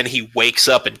 And then he wakes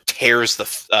up and tears the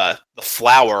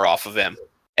flower off of him,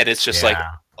 and it's just like,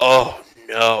 oh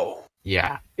no.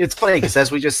 Yeah, it's funny because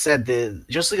as we just said, the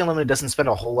Justice League Unlimited doesn't spend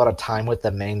a whole lot of time with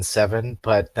the main seven,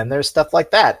 but then there's stuff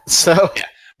like that. So yeah,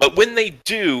 but when they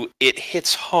do, it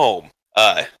hits home.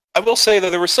 I will say that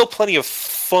there were still plenty of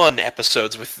fun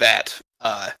episodes with that.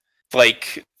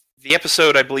 Like the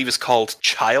episode I believe is called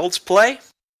Child's Play.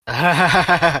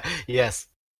 Yes.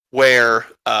 Where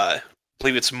I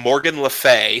believe it's Morgan Le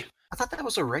Fay. I thought that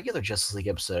was a regular Justice League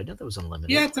episode. I knew that was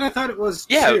Unlimited. Yeah, that's what I thought it was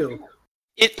too.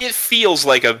 It feels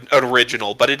like an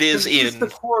original, but it is in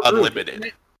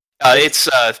Unlimited. It's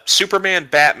Superman,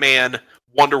 Batman,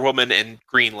 Wonder Woman, and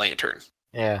Green Lantern.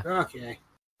 Yeah. Okay.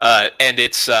 And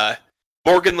it's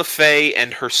Morgan Le Fay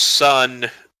and her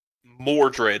son,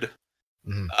 Mordred.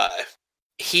 Mm-hmm.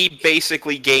 He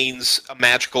basically gains a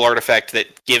magical artifact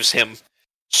that gives him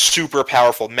super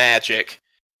powerful magic,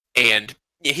 and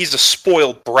he's a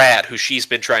spoiled brat who she's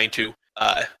been trying to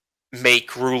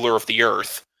make ruler of the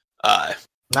Earth.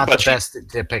 Not the best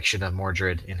depiction of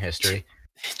Mordred in history.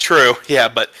 True, yeah,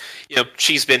 but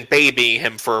she's been babying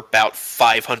him for about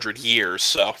 500 years,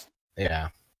 so yeah,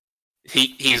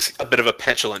 he's a bit of a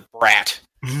petulant brat.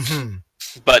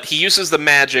 But he uses the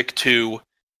magic to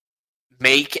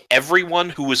make everyone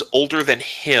who is older than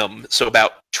him, so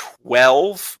about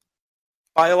 12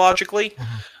 biologically,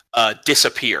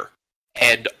 disappear,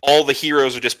 and all the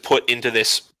heroes are just put into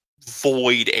this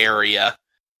void area,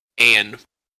 and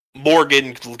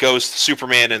Morgan goes to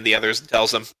Superman and the others and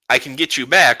tells them, "I can get you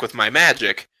back with my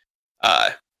magic,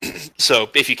 so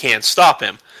if you can, stop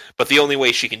him." But the only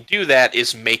way she can do that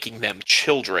is making them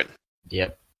children.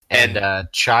 Yep. And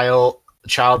child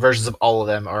versions of all of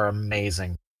them are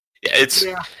amazing.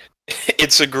 Yeah,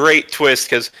 it's a great twist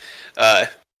because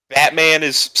Batman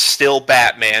is still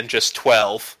Batman, just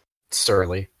 12.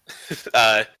 Surly.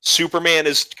 Superman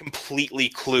is completely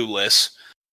clueless.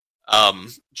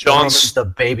 Wonder Woman's the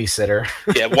babysitter.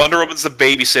 Yeah, Wonder Woman's the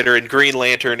babysitter, and Green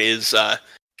Lantern is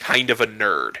kind of a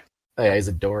nerd. Oh, yeah, he's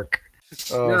a dork.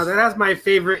 No, that's my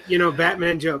favorite,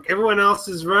 Batman joke. Everyone else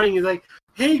is running. He's like,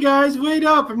 "Hey guys, wait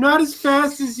up! I'm not as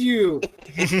fast as you."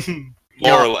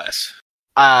 More or less.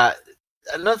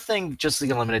 Another thing Justice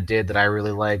League Unlimited did that I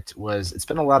really liked was it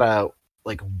spent a lot of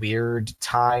weird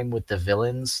time with the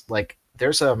villains. Like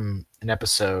there's an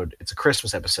episode. It's a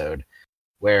Christmas episode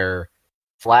where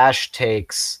Flash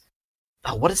takes.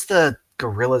 Oh, what is the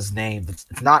gorilla's name?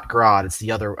 It's not Grodd. It's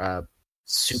the other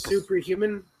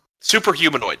Superhuman.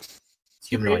 Superhumanoid.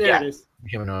 Humanoid. Yeah,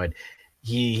 humanoid.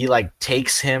 He like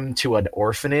takes him to an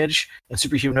orphanage, and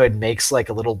Superhumanoid makes like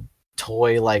a little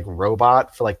toy like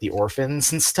robot for like the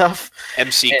orphans and stuff.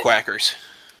 MC Quackers.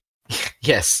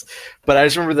 Yes, but I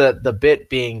just remember the bit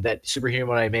being that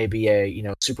Superhumanoid may be a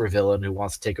supervillain who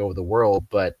wants to take over the world,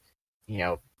 but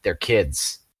they're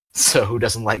kids, so who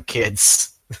doesn't like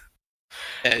kids?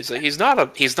 Yeah, he's not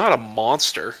a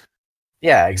monster.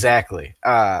 Yeah, exactly.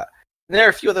 There are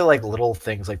a few other like little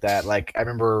things like that. Like I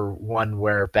remember one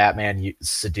where Batman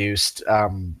seduced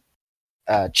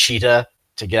Cheetah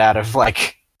to get out of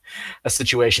like a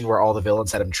situation where all the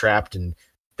villains had him trapped, and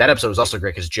that episode was also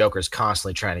great because Joker's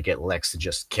constantly trying to get Lex to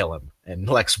just kill him, and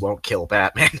Lex won't kill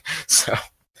Batman. So,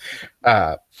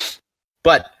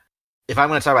 but if I'm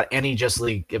going to talk about any Justice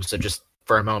League episode just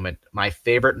for a moment, my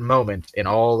favorite moment in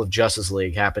all of Justice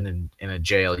League happened in a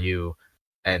JLU,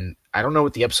 and I don't know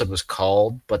what the episode was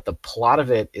called, but the plot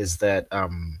of it is that I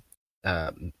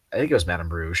think it was Madame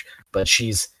Rouge, but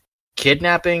she's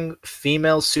kidnapping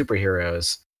female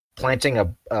superheroes, planting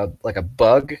a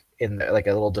bug in like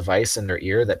a little device in their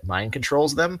ear that mind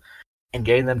controls them, and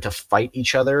getting them to fight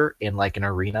each other in like an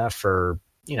arena for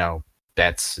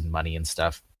bets and money and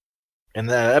stuff. And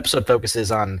the episode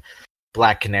focuses on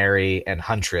Black Canary and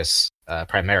Huntress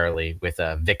primarily, with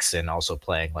Vixen also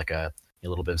playing like a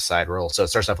little bit of side role. So it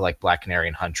starts off with like Black Canary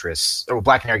and Huntress, or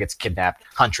Black Canary gets kidnapped.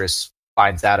 Huntress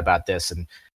finds out about this, and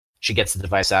she gets the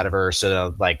device out of her.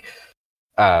 So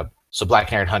so Black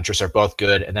Canary and Huntress are both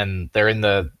good, and then they're in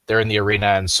the arena,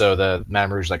 and so the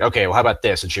Madame Rouge is like, okay, well, how about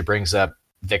this? And she brings up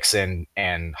Vixen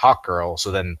and Hawkgirl.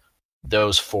 So then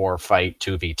those four fight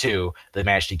 2v2. They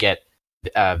manage to get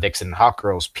Vixen and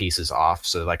Hawkgirl's pieces off.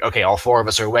 So they're like, okay, all four of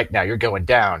us are awake now. You're going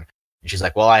down. And she's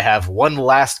like, well, I have one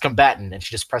last combatant. And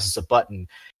she just presses a button,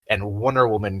 and Wonder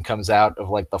Woman comes out of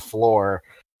like the floor.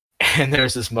 And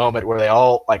there's this moment where they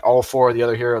all four of the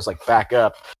other heroes like back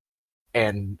up.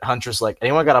 And Huntress like,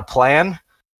 anyone got a plan?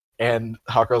 And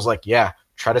Hawkgirl's like, yeah,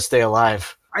 try to stay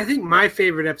alive. I think my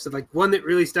favorite episode, like one that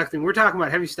really stuck to me, we're talking about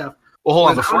heavy stuff. Well, hold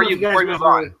on, before you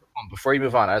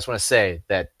move on, I just want to say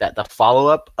that the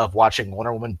follow-up of watching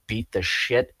Wonder Woman beat the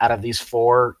shit out of these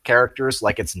four characters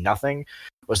like it's nothing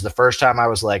was the first time I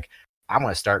was like, I'm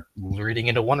going to start reading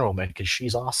into Wonder Woman because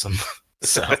she's awesome.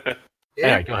 So, yeah.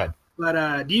 Anyway, go ahead.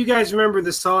 But do you guys remember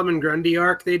the Solomon Grundy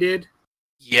arc they did?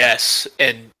 Yes,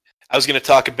 and I was going to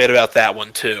talk a bit about that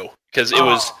one too, because it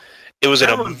was an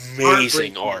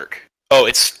amazing arc. Oh,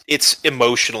 it's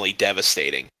emotionally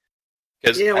devastating.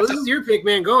 Yeah, well, this is your pick,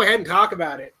 man. Go ahead and talk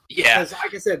about it. Yeah, because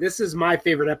like I said, this is my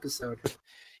favorite episode.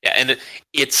 Yeah, and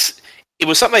it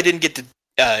was something I didn't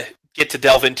get to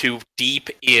delve into deep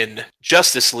in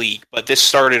Justice League, but this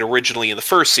started originally in the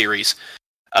first series.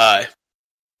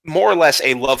 More or less,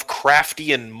 a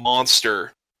Lovecraftian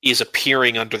monster is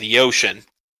appearing under the ocean.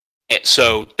 And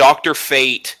so Dr.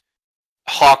 Fate,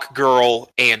 Hawkgirl,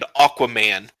 and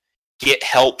Aquaman get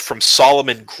help from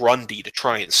Solomon Grundy to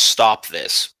try and stop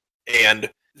this. And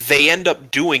they end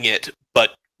up doing it,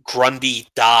 but Grundy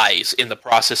dies in the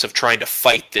process of trying to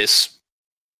fight this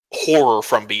horror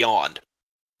from beyond.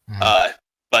 Mm-hmm.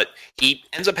 But he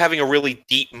ends up having a really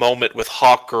deep moment with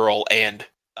Hawkgirl, and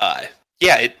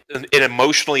it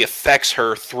emotionally affects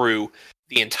her through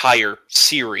the entire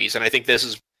series. And I think that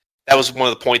was one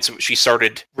of the points that she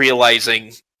started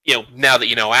realizing, now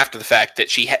that after the fact, that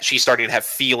she's starting to have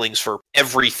feelings for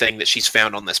everything that she's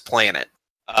found on this planet.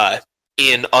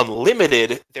 In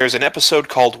Unlimited, there's an episode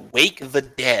called Wake the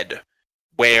Dead,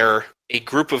 where a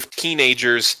group of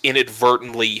teenagers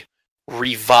inadvertently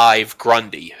revive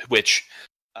Grundy, which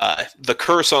the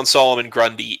curse on Solomon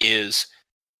Grundy is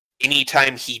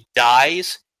anytime he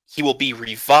dies, he will be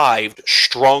revived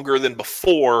stronger than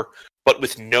before, but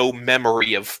with no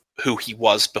memory of who he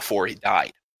was before he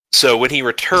died. So when he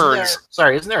returns...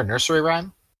 Isn't there a nursery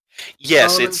rhyme?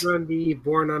 Yes, Solomon Grundy,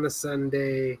 born on a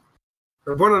Sunday...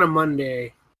 Or born on a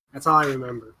Monday. That's all I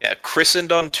remember. Yeah,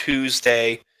 christened on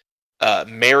Tuesday,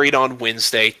 married on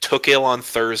Wednesday, took ill on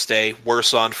Thursday,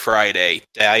 worse on Friday,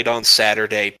 died on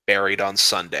Saturday, buried on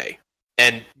Sunday.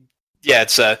 And yeah,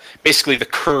 it's basically the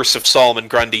curse of Solomon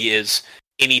Grundy is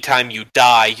anytime you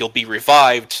die, you'll be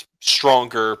revived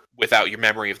stronger without your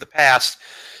memory of the past.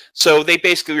 So they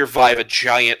basically revive a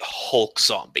giant Hulk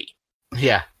zombie.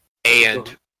 Yeah.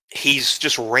 And he's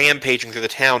just rampaging through the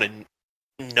town, and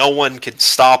no one can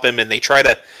stop him, and they try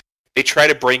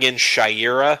to bring in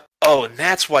Shira. Oh, and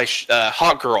that's why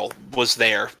Hawkgirl was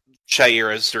there.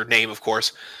 Shira is her name, of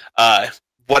course.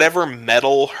 whatever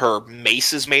metal her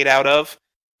mace is made out of,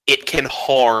 it can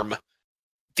harm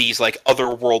these like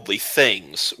otherworldly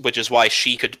things, which is why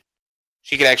she could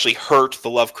actually hurt the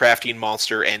Lovecraftian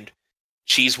monster, and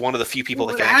she's one of the few people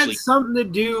that can actually. It had something to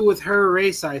do with her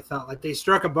race, I thought. Like they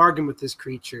struck a bargain with this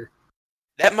creature.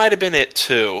 That might have been it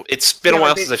too. It's been a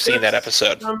while since I've seen that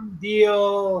episode. Some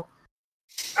deal.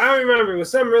 I don't remember. It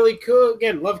was some really cool,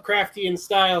 again, Lovecraftian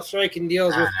style striking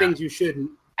deals with things you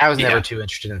shouldn't. I was never too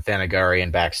interested in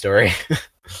Thanagarian backstory.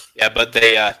 Yeah, but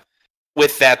they,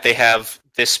 with that, they have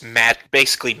this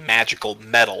basically magical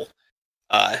metal.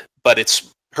 But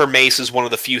her mace is one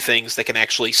of the few things that can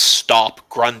actually stop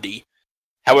Grundy.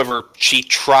 However, she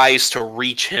tries to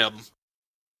reach him,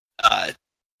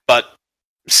 but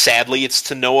sadly, it's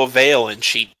to no avail, and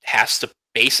she has to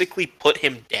basically put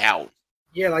him down.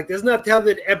 Yeah, like doesn't that how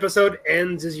the episode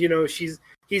ends? Is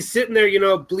he's sitting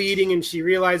there, bleeding, and she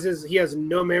realizes he has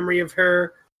no memory of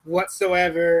her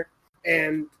whatsoever,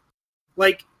 and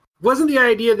like wasn't the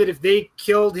idea that if they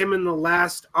killed him in the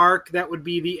last arc, that would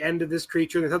be the end of this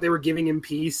creature? They thought they were giving him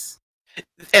peace,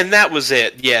 and that was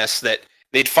it. Yes, that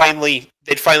they'd finally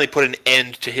put an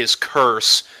end to his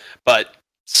curse, but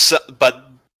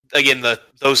again,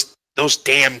 those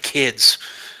damn kids,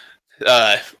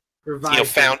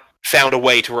 found a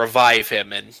way to revive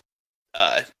him and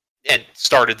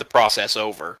started the process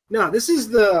over. No, this is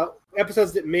the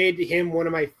episodes that made him one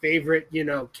of my favorite,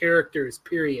 characters,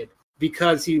 period.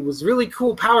 Because he was really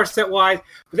cool power set wise,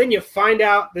 but then you find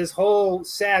out this whole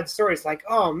sad story. It's like,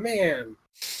 oh man.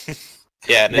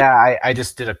 I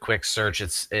just did a quick search.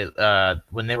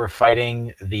 When they were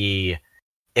fighting the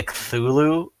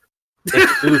Icthulu,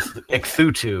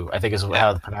 Icthutu, I think is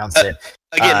how to pronounce it.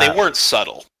 Again, they weren't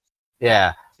subtle.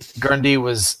 Yeah. Grundy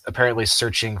was apparently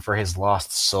searching for his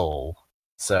lost soul.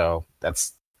 So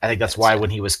I think that's why when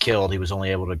he was killed, he was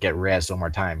only able to get rezzed one more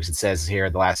time. Because it says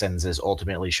here, the last sentence is,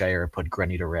 ultimately Shire put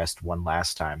Grundy to rest one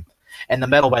last time. And the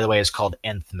metal, by the way, is called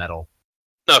Nth metal.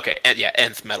 Okay,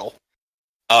 Nth metal.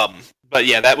 But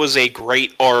yeah, that was a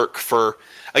great arc for...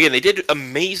 Again, they did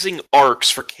amazing arcs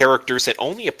for characters that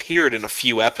only appeared in a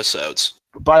few episodes.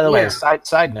 By the way,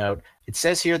 side note, it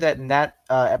says here that in that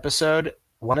episode,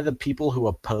 one of the people who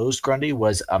opposed Grundy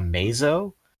was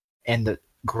Amazo, and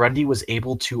Grundy was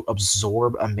able to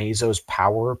absorb Amazo's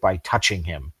power by touching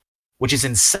him, which is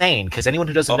insane, because anyone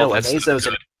who doesn't know,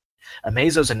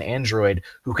 Amazo's an android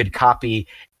who could copy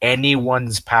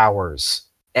anyone's powers.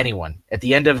 Anyone. At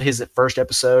the end of his first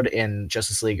episode in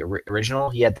Justice League Original,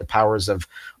 he had the powers of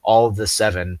all of the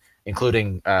 7,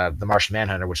 including the Martian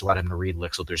Manhunter, which allowed him to read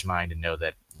Lex Luthor's mind and know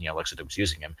that Lex Luthor was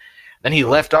using him. Then he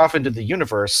left off into the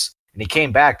universe, and he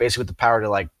came back basically with the power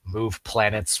to move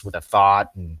planets with a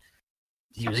thought, and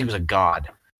he was a god.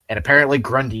 And apparently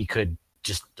Grundy could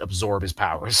just absorb his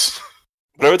powers.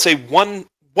 But I would say one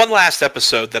last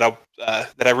episode that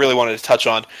I really wanted to touch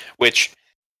on, which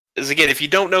is, again, if you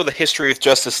don't know the history of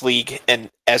Justice League, and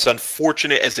as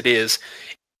unfortunate as it is,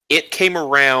 it came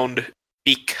around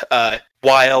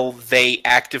while they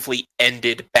actively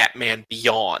ended Batman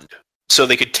Beyond, so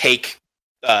they could take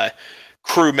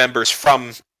crew members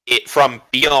from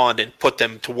Beyond and put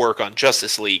them to work on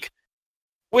Justice League,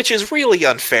 which is really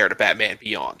unfair to Batman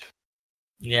Beyond.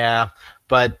 Yeah,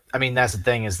 but I mean that's the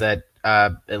thing, is that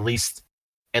at least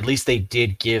they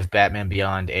did give Batman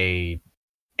Beyond a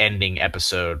ending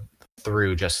episode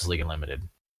through Justice League Unlimited.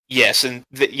 Yes, and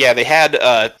they had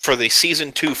for the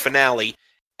season 2 finale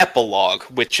epilogue,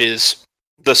 which is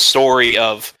the story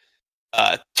of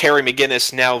Terry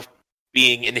McGinnis now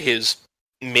being in his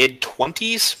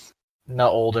mid-20s. No,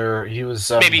 older. He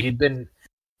was maybe he'd been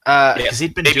because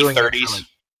he'd been doing 30s.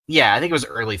 I think it was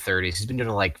early 30s. He's been doing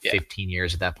it 15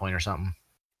 years at that point or something.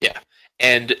 Yeah,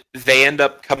 and they end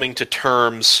up coming to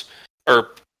terms,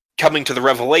 or coming to the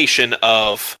revelation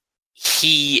of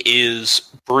he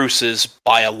is Bruce's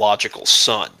biological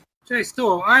son. I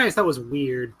always thought was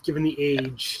weird, given the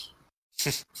age.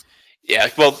 Yeah,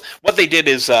 well, what they did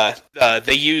is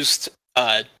they used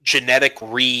genetic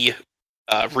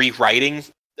rewriting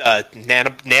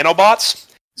nanobots.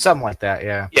 Something like that,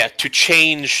 yeah. Yeah, to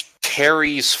change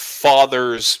Terry's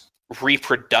father's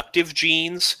reproductive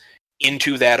genes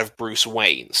into that of Bruce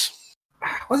Wayne's.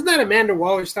 Wasn't that Amanda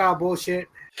Waller style bullshit?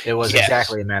 It was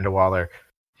exactly Amanda Waller.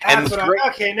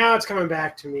 Okay, now it's coming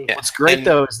back to me. Yeah. What's great,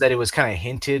 though, is that it was kind of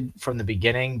hinted from the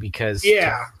beginning, because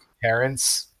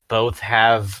parents both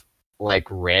have,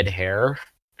 red hair,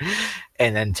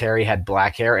 and then Terry had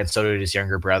black hair, and so did his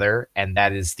younger brother, and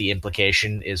that is the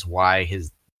implication, is why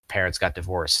his parents got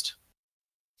divorced.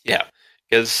 Yeah,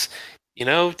 because,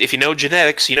 if you know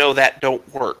genetics, that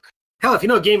don't work. Hell, if you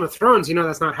know Game of Thrones,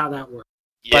 that's not how that works.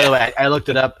 Yeah, By the way, I looked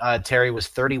it up. Terry was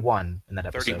 31 in that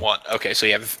episode. 31. Okay, so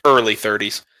you have early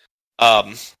 30s.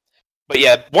 But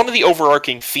yeah, one of the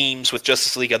overarching themes with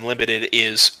Justice League Unlimited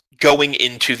is going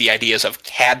into the ideas of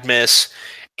Cadmus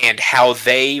and how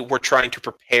they were trying to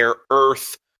prepare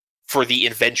Earth for the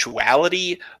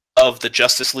eventuality of the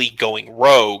Justice League going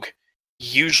rogue,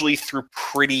 usually through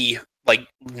pretty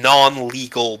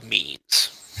non-legal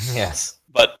means. Yes.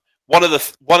 But one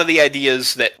of the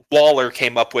ideas that Waller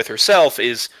came up with herself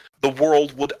is the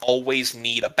world would always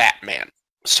need a Batman.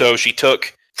 So she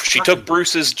took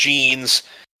Bruce's genes,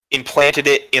 implanted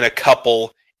it in a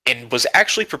couple, and was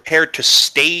actually prepared to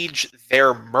stage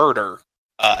their murder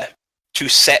to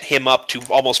set him up to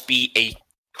almost be a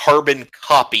carbon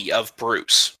copy of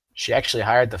Bruce. She actually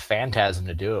hired the Phantasm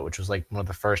to do it, which was like one of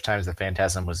the first times the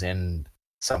Phantasm was in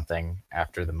something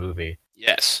after the movie.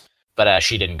 Yes. But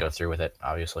she didn't go through with it,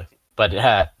 obviously. But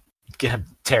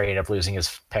Terry ended up losing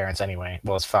his parents anyway.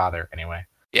 Well, his father anyway.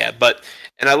 Yeah,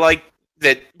 and I like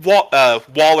that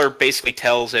Waller basically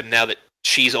tells him now that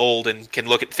she's old and can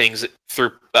look at things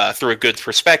through a good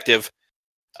perspective.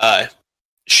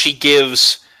 She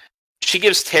gives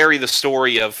Terry the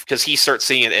story of, because he starts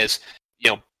seeing it as,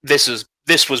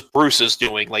 this was Bruce's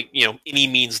doing, any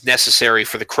means necessary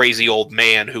for the crazy old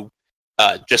man who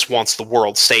just wants the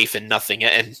world safe and nothing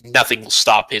will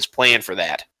stop his plan for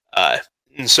that.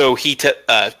 And so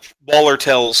Waller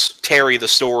tells Terry the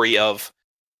story of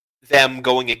them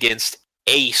going against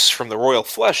Ace from the Royal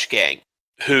Flush Gang,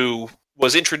 who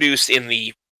was introduced in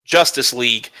the Justice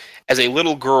League as a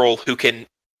little girl who can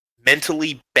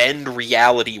mentally bend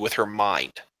reality with her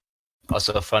mind.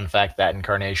 Also, a fun fact, that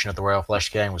incarnation of the Royal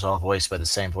Flush Gang was all voiced by the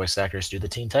same voice actors who do the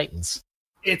Teen Titans.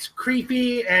 It's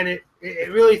creepy, and it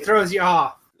really throws you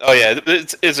off. Oh yeah,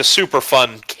 it's a super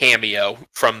fun cameo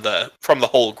from the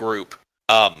whole group.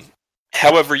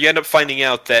 However, you end up finding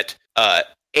out that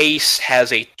Ace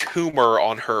has a tumor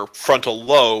on her frontal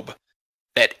lobe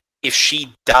that if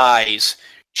she dies,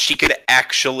 she could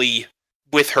actually,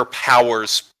 with her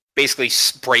powers, basically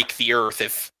break the earth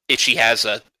if she has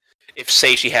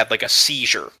say she had like a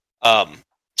seizure.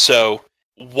 So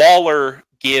Waller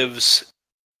gives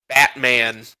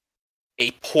Batman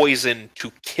a poison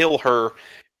to kill her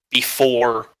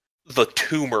before the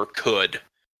tumor could,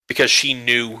 because she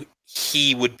knew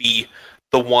he would be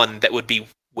the one that would be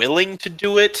willing to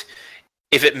do it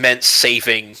if it meant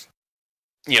saving,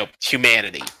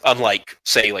 humanity, unlike,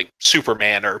 say, like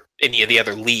Superman or any of the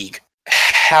other League.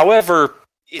 However,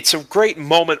 it's a great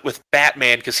moment with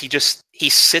Batman because he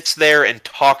sits there and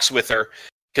talks with her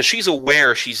because she's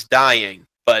aware she's dying,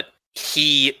 but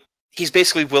he's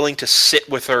basically willing to sit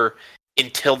with her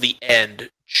until the end,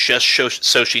 just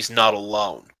so she's not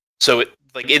alone. So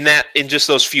in just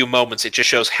those few moments, it just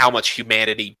shows how much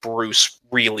humanity Bruce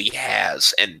really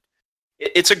has, and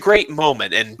it's a great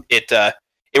moment, and it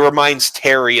reminds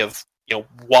Terry of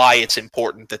why it's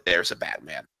important that there's a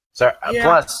Batman. So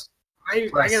yeah,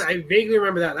 I vaguely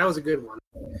remember that. That was a good one.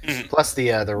 Plus,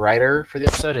 the writer for the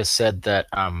episode has said that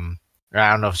I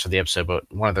don't know if it's for the episode, but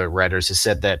one of the writers has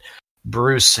said that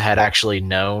Bruce had actually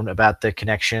known about the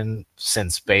connection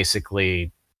since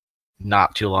basically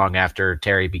not too long after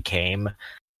Terry became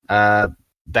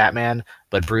Batman,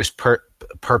 but Bruce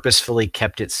purposefully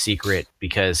kept it secret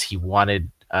because he wanted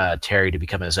Terry to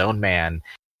become his own man,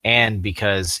 and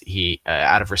because he,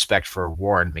 out of respect for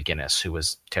Warren McGinnis, who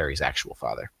was Terry's actual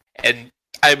father. And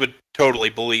I would totally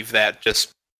believe that,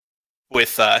 just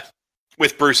with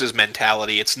Bruce's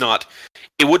mentality, it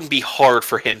wouldn't be hard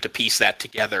for him to piece that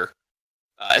together,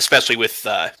 especially with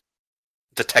the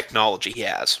technology he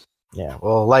has. Yeah,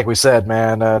 well, like we said,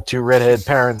 man, two redhead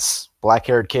parents,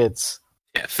 black-haired kids.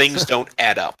 Yeah, things don't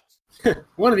add up.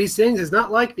 One of these things is not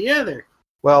like the other.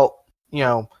 Well,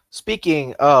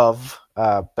 speaking of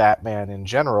Batman in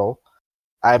general,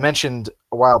 I mentioned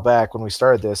a while back when we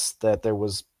started this that there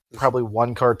was probably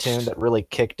one cartoon that really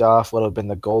kicked off what would have been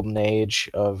the golden age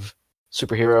of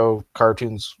superhero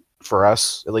cartoons for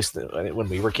us, at least when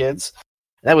we were kids.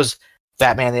 And that was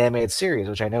Batman the Animated Series,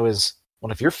 which I know is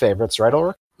one of your favorites, right,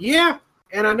 Ulric? Yeah,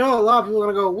 and I know a lot of people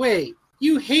are going to go, wait,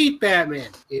 you hate Batman.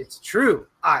 It's true.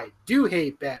 I do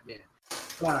hate Batman.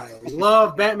 But I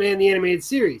love Batman the Animated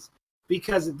Series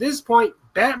because at this point,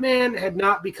 Batman had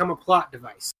not become a plot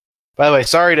device. By the way,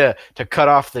 sorry to cut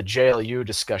off the JLU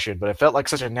discussion, but it felt like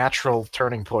such a natural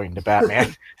turning point into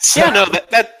Batman. Yeah, no,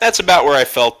 that's about where I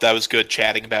felt that was good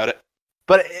chatting about it.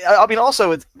 But I mean,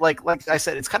 also, it's like I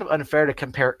said, it's kind of unfair to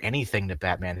compare anything to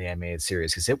Batman the Animated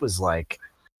Series because it was like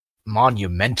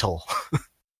monumental.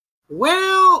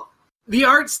 Well, the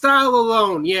art style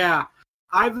alone, yeah.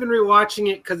 I've been rewatching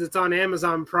it because it's on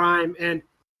Amazon Prime, and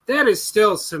that is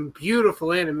still some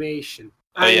beautiful animation.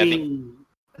 I mean,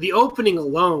 the opening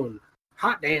alone,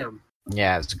 hot damn.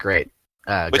 Yeah, it's great.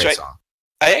 Great song.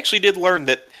 I actually did learn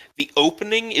that the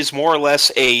opening is more or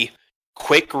less a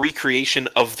quick recreation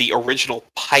of the original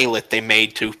pilot they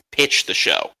made to pitch the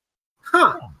show.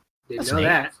 Huh. Didn't know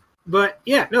that. But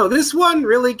yeah, no, this one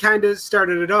really kind of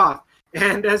started it off.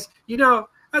 And as you know,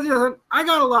 I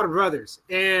got a lot of brothers,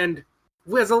 and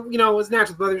as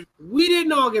natural brothers, we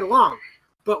didn't all get along,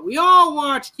 but we all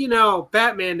watched,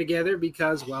 Batman together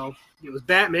because, well, it was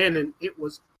Batman and it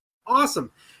was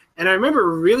awesome. And I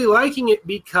remember really liking it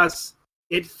because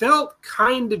it felt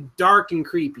kind of dark and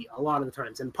creepy a lot of the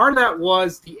times. And part of that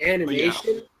was the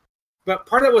animation, but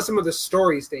part of that was some of the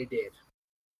stories they did.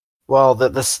 Well,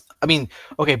 both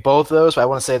of those, but I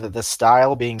want to say that the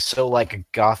style being so like a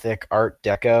gothic art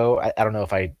deco, I don't know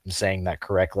if I'm saying that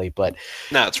correctly, but...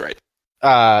 No, that's right.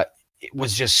 It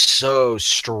was just so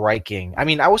striking. I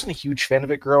mean, I wasn't a huge fan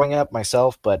of it growing up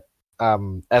myself, but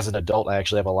as an adult, I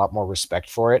actually have a lot more respect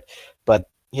for it. But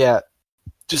yeah,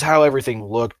 just how everything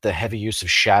looked, the heavy use of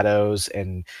shadows,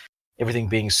 and everything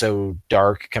being so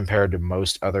dark compared to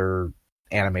most other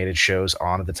animated shows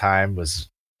on at the time was...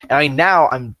 I mean, now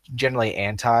I'm generally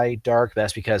anti-dark.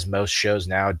 That's because most shows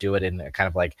now do it in a kind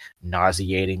of like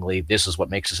nauseatingly, this is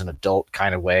what makes us an adult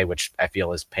kind of way, which I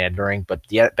feel is pandering. But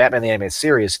the Batman the Animated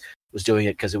Series was doing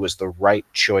it because it was the right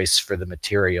choice for the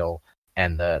material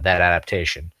and that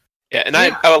adaptation. Yeah, and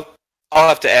I'll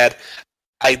have to add,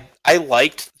 I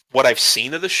liked what I've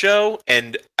seen of the show,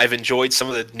 and I've enjoyed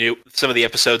some of the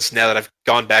episodes now that I've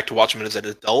gone back to watch them as an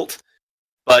adult.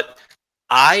 But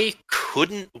I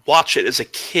couldn't watch it as a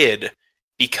kid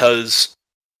because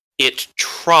it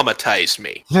traumatized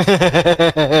me.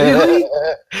 Really?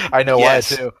 I know why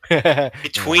too. I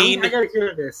gotta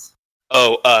hear this.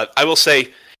 I will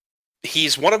say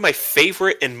he's one of my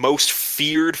favorite and most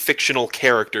feared fictional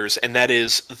characters, and that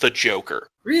is the Joker.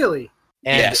 Really?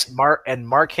 And yes.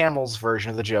 Mark Hamill's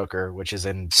version of the Joker, which is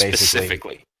in basically...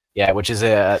 Specifically. Yeah, which is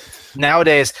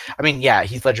nowadays. I mean, yeah,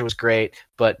 Heath Ledger was great,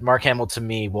 but Mark Hamill to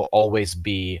me will always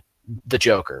be the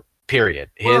Joker. Period.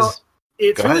 It's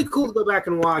really cool to go back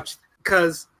and watch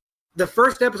because the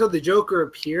first episode the Joker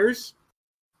appears,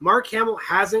 Mark Hamill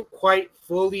hasn't quite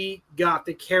fully got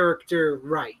the character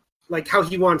right, like how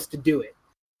he wants to do it.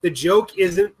 The joke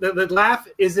isn't, the laugh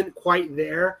isn't quite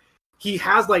there. He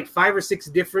has like 5 or 6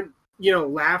 different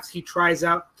laughs he tries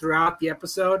out throughout the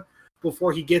episode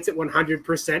before he gets it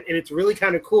 100%, and it's really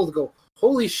kind of cool to go,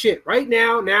 holy shit, right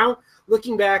now,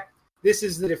 looking back, this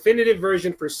is the definitive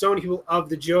version for Sony people of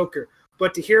the Joker.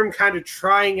 But to hear him kind of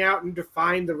trying out and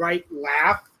define the right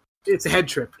laugh, it's a head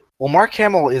trip. Well, Mark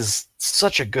Hamill is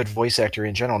such a good voice actor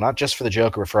in general, not just for the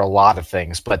Joker, but for a lot of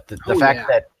things. But the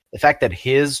fact that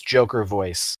his Joker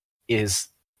voice is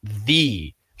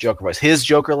the Joker voice, his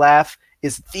Joker laugh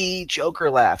is the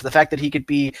Joker laugh. The fact that he could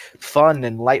be fun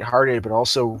and lighthearted, but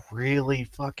also really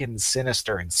fucking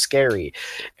sinister and scary.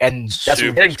 And that's what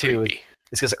I'm getting to. Is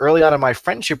because early on in my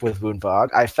friendship with Woonvog,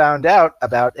 I found out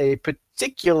about a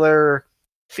particular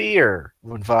fear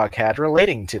Woonvog had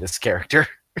relating to this character.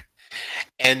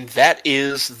 And that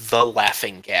is the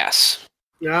laughing gas.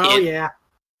 Oh, yeah.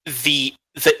 The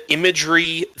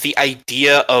imagery, the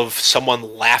idea of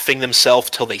someone laughing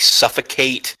themselves till they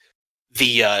suffocate,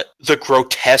 the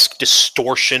grotesque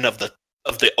distortion of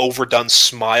the overdone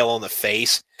smile on the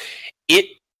face, it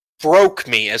broke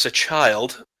me as a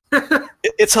child.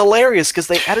 It's hilarious because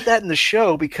they added that in the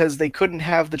show because they couldn't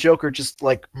have the Joker just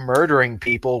like murdering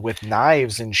people with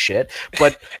knives and shit.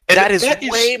 But that is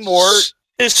way more.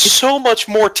 It's so much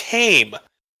more tame.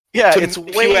 Yeah, it's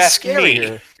way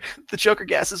scarier. The Joker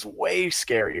gas is way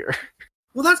scarier.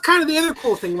 Well, that's kind of the other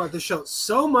cool thing about the show.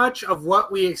 So much of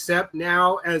what we accept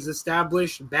now as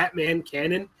established Batman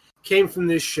canon came from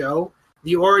this show.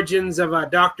 The origins of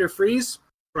Dr. Freeze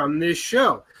from this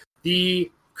show.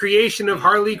 The creation of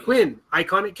Harley Quinn,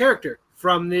 iconic character,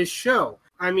 from this show.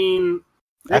 I mean,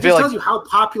 that just tells you how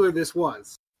popular this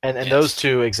was. And those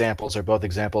two examples are both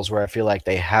examples where I feel like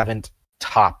they haven't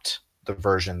topped the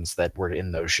versions that were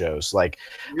in those shows. Like,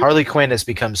 Harley Quinn has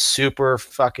become super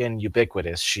fucking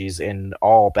ubiquitous. She's in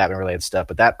all Batman-related stuff,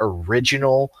 but that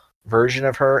original version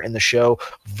of her in the show,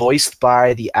 voiced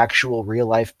by the actual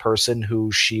real-life person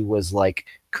who she was, like,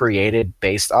 created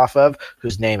based off of,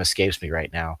 whose name escapes me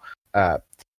right now,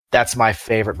 that's my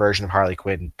favorite version of Harley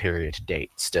Quinn, period, to date,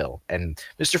 still. And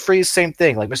Mr. Freeze, same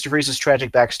thing. Like, Mr. Freeze's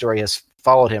tragic backstory has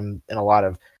followed him in a lot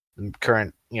of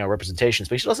current, representations,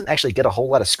 but he doesn't actually get a whole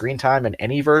lot of screen time in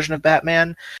any version of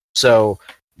Batman. So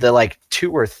the, 2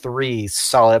 or 3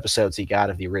 solid episodes he got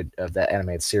of the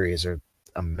animated series are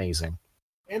amazing.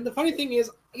 And the funny thing is,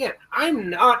 again, I'm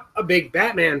not a big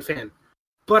Batman fan,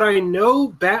 but I know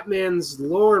Batman's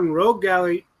lore and rogue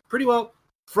gallery pretty well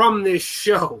from this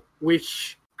show,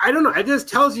 which I don't know. It just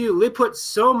tells you they put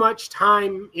so much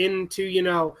time into,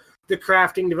 the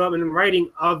crafting, development, and writing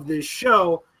of this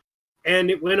show, and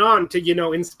it went on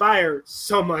to, inspire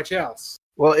so much else.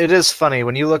 Well, it is funny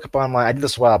when you look up online. I did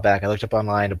this a while back. I looked up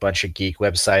online a bunch of geek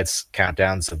websites,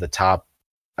 countdowns of the top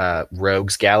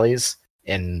rogues galleys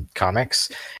in comics,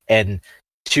 and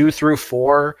 2 through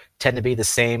 4 tend to be the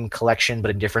same collection, but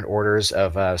in different orders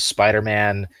of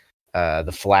Spider-Man,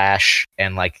 the Flash,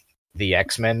 and like the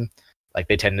X-Men. Like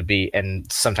they tend to be,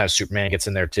 and sometimes Superman gets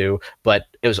in there too. But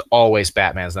it was always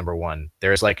Batman's number one.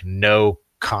 There's like no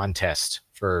contest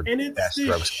for and it's best this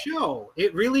rogues. show.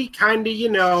 It really kind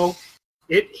of,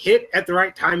 it hit at the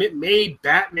right time. It made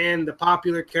Batman the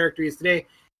popular character he is today.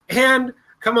 And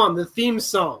come on, the theme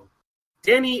song.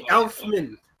 Danny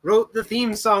Elfman wrote the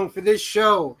theme song for this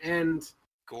show, and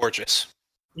gorgeous.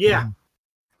 Yeah,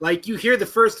 like you hear the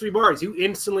first 3 bars, you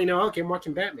instantly know, okay, I'm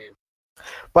watching Batman.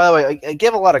 By the way, I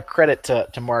give a lot of credit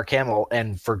to Mark Hamill,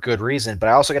 and for good reason. But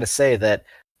I also got to say that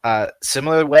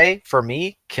similar way for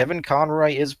me, Kevin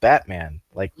Conroy is Batman.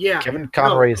 Like, Kevin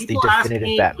Conroy is the definitive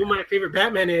Batman. Batman. Who my favorite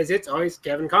Batman is? It's always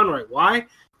Kevin Conroy. Why?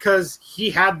 Because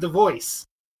he had the voice.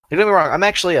 Don't get me wrong, I'm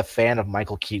actually a fan of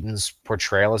Michael Keaton's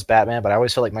portrayal as Batman, but I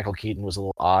always feel like Michael Keaton was a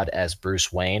little odd as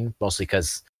Bruce Wayne, mostly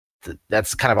because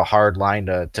that's kind of a hard line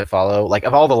to follow. Like,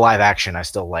 of all the live action, I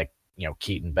still like,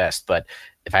 Keaton best, but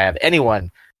if I have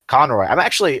anyone, Conroy.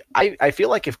 I feel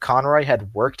like if Conroy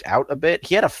had worked out a bit,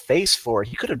 he had a face for it.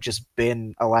 He could have just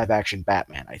been a live action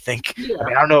Batman, I think. Yeah. I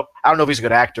mean, I don't know if he's a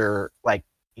good actor, like,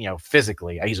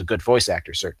 physically. He's a good voice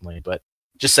actor, certainly, but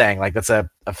just saying, like, that's a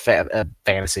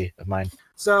fantasy of mine.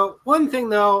 So one thing,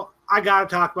 though, I got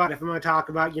to talk about, if I'm going to talk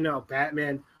about,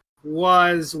 Batman,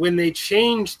 was when they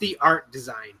changed the art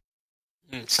design.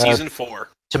 Season 4.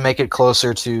 To make it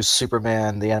closer to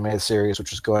Superman, the animated series,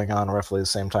 which was going on roughly the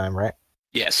same time, right?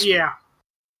 Yes. Yeah.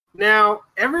 Now,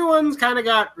 everyone's kind of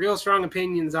got real strong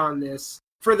opinions on this.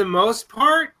 For the most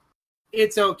part,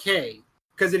 it's okay,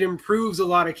 because it improves a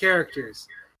lot of characters.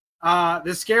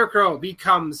 The Scarecrow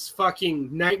becomes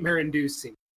fucking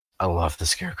nightmare-inducing. I love the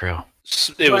Scarecrow.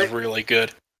 It was really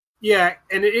good. Yeah,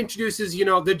 and it introduces,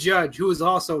 the Judge, who is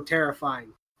also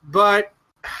terrifying. But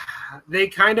they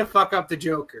kind of fuck up the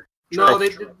Joker. No,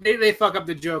 they fuck up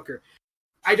the Joker.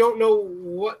 I don't know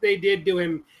what they did to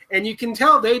him, and you can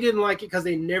tell they didn't like it because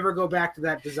they never go back to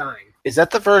that design. Is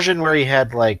that the version where he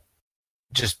had, like,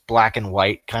 just black and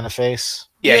white kind of face?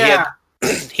 Yeah.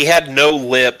 He had no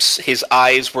lips. His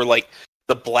eyes were, like,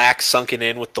 the black sunken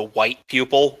in with the white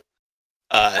pupil.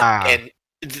 And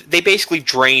they basically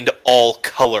drained all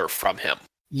color from him.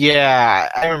 Yeah,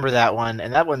 I remember that one,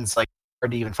 and that one's, like,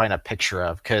 hard to even find a picture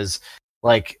of, because,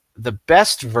 like, the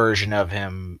best version of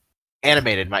him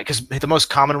animated, because the most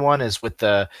common one is with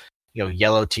the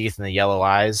yellow teeth and the yellow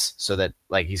eyes, so that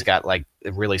like he's got like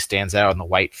it really stands out on the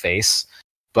white face.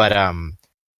 But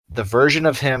the version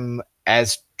of him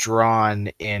as drawn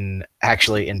in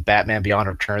Batman Beyond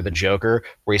Return of the Joker,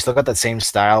 where he's still got that same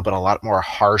style but a lot more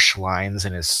harsh lines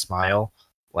in his smile.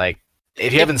 Like,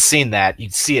 if you haven't seen that,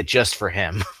 you'd see it just for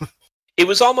him. It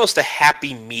was almost a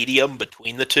happy medium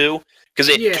between the two, because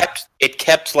it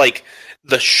kept like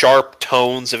the sharp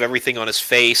tones of everything on his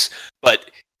face,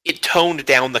 but it toned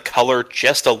down the color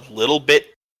just a little bit,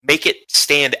 make it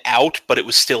stand out, but it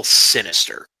was still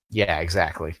sinister. Yeah,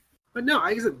 exactly. But no,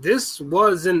 I guess this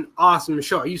was an awesome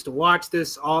show. I used to watch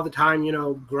this all the time,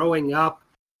 growing up.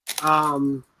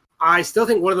 I still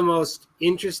think one of the most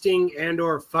interesting and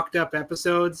or fucked up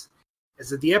episodes is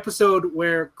that the episode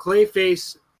where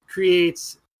Clayface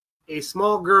creates a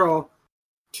small girl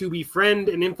to befriend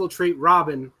and infiltrate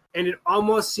Robin, and it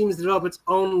almost seems to develop its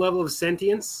own level of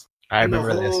sentience. I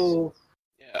remember this.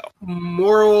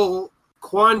 Moral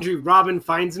quandary Robin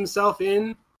finds himself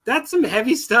in. That's some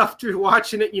heavy stuff to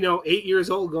watching it, 8 years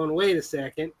old going, wait a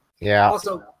second. Yeah.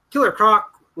 Also, Killer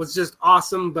Croc was just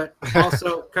awesome, but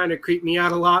also kind of creeped me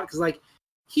out a lot because, like,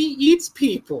 he eats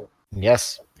people.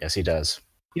 Yes, he does.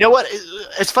 You know what?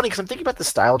 It's funny because I'm thinking about the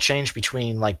style change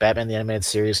between like Batman the Animated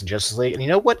Series and Justice League, and you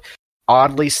know what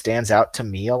oddly stands out to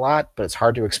me a lot, but it's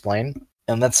hard to explain,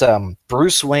 and that's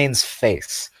Bruce Wayne's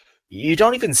face. You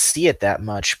don't even see it that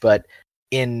much, but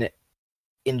in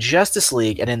Justice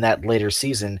League and in that later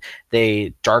season,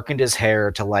 they darkened his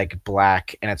hair to like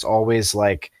black, and it's always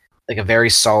like a very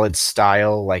solid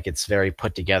style, like it's very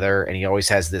put together, and he always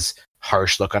has this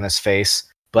harsh look on his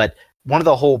face. But one of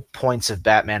the whole points of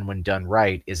Batman when done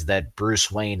right is that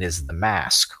Bruce Wayne is the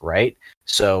mask, right?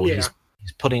 So he's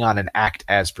putting on an act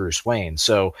as Bruce Wayne.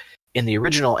 So in the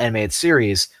original animated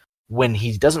series, when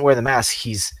he doesn't wear the mask,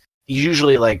 he's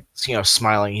usually like, you know,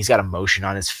 smiling. He's got emotion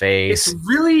on his face. It's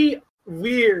really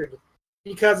weird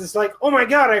because it's like, oh my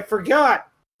god, I forgot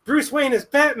Bruce Wayne is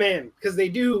Batman, because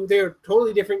they're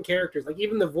totally different characters. Like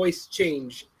even the voice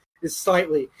change is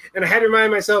slightly, and I had to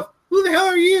remind myself, who the hell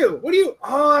are you? What are you?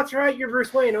 Oh, that's right, you're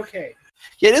Bruce Wayne. Okay.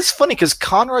 Yeah, it is funny because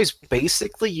Conroy's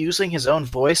basically using his own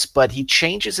voice, but he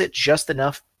changes it just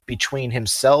enough between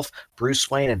himself, Bruce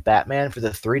Wayne, and Batman for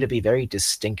the three to be very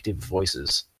distinctive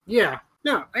voices. Yeah.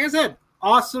 No, like I said,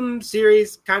 awesome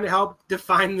series, kind of helped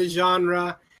define the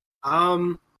genre.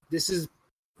 This is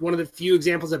one of the few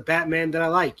examples of Batman that I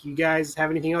like. You guys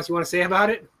have anything else you want to say about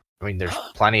it? I mean, there's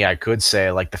plenty I could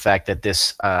say, like the fact that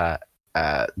this the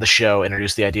show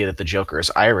introduced the idea that the Joker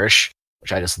is Irish,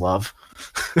 which I just love.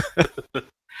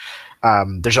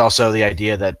 There's also the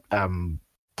idea that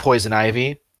Poison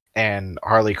Ivy and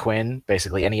Harley Quinn,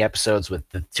 basically any episodes with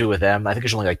the two of them, I think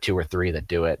there's only like 2 or 3 that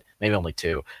do it, maybe only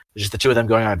 2. There's just the two of them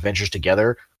going on adventures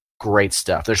together. Great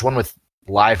stuff. There's one with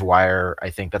Livewire. I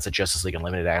think that's a Justice League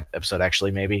Unlimited episode,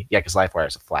 actually, maybe. Yeah, because Livewire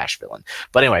is a Flash villain.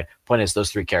 But anyway, point is,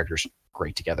 those 3 characters,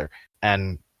 great together.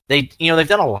 And they've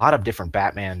done a lot of different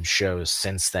Batman shows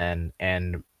since then,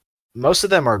 and most of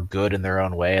them are good in their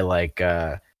own way. Like,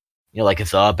 like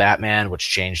The Batman, which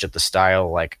changed up the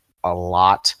style like a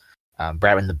lot.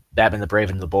 Batman the Brave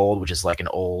and the Bold, which is like an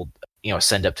old,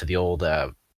 send up to the old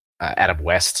Adam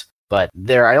West. But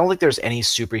I don't think there's any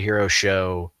superhero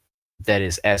show that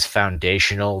is as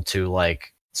foundational to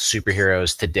like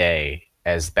superheroes today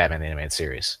as Batman the Animated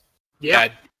Series. Yeah,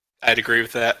 I'd agree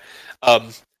with that.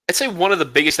 I'd say one of the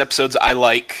biggest episodes I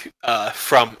like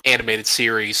from animated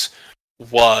series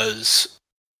was,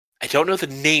 I don't know the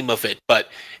name of it, but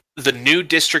the new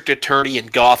district attorney in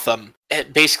Gotham,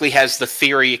 it basically has the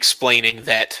theory explaining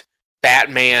that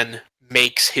Batman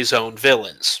makes his own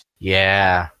villains.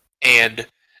 Yeah. And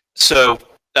so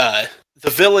the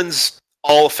villains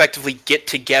all effectively get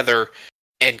together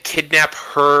and kidnap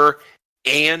her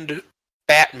and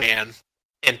Batman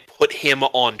and put him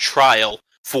on trial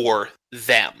for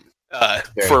them.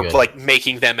 For good. Like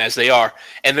making them as they are.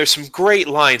 And there's some great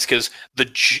lines because the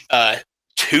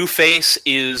Two-Face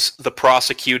is the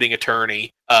prosecuting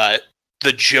attorney.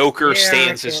 The Joker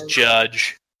stands as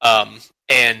judge.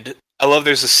 And I love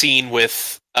there's a scene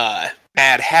with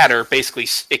Mad Hatter basically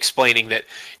explaining that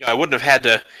I wouldn't have had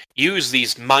to use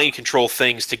these mind control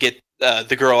things to get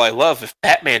the girl I love if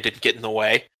Batman didn't get in the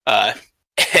way.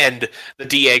 And the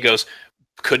DA goes,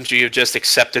 couldn't you have just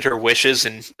accepted her wishes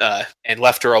and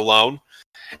left her alone?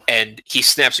 And he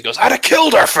snaps and goes, I'd have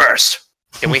killed her first!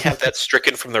 Can we have that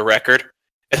stricken from the record?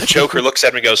 And the Joker looks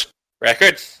at him and goes,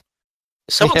 record? Is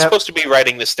someone supposed to be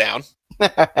writing this down?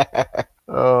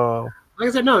 Oh. Like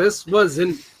I said, no, this was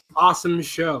an awesome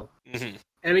show. Mm-hmm.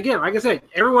 And again, like I said,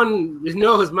 everyone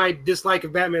knows my dislike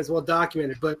of Batman is well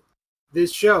documented, but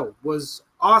this show was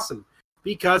awesome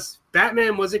because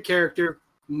Batman was a character,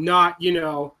 not,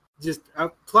 just a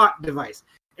plot device.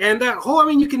 And that whole,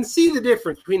 you can see the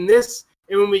difference between this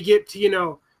and when we get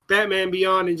to, Batman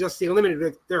Beyond and Justice League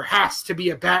Unlimited. There has to be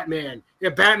a Batman.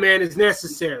 A Batman is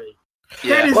necessary.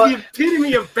 Yeah, that is the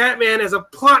epitome of Batman as a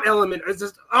plot element. It's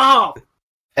just,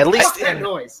 at least that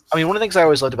noise. One of the things I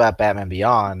always loved about Batman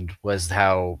Beyond was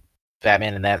how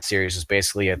Batman in that series was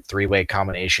basically a 3-way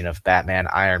combination of Batman,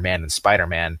 Iron Man, and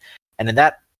Spider-Man. And in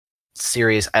that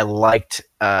series, I liked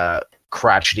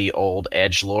crotchety old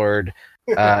edgelord,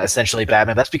 essentially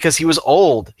Batman. That's because he was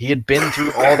old. He had been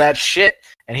through all that shit,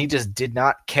 and he just did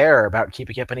not care about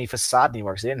keeping up any facade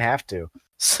anymore because he didn't have to.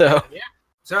 So,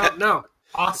 no,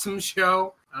 awesome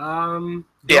show.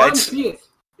 See it.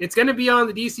 It's going to be on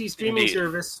the DC streaming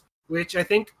service, which I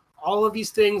think all of these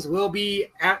things will be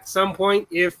at some point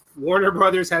if Warner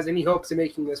Brothers has any hopes of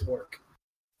making this work.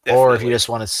 Definitely. Or if you just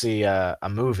want to see a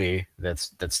movie that's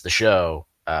the show,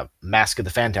 Mask of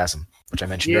the Phantasm, which I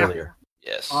mentioned earlier.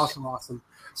 Yes. Awesome.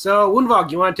 So,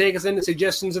 Woonvog, you want to take us into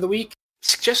suggestions of the week?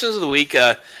 Suggestions of the week.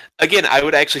 Again, I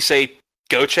would actually say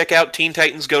go check out Teen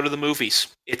Titans Go to the Movies.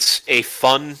 It's a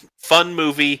fun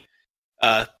movie.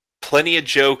 Plenty of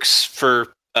jokes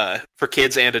for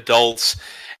kids and adults,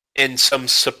 and some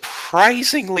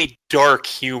surprisingly dark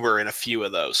humor in a few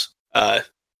of those. And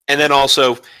then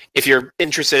also, if you're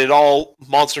interested at all,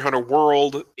 Monster Hunter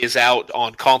World is out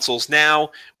on consoles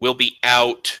now. Will be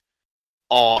out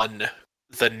on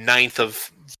the 9th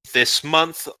of this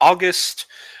month, August,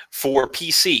 for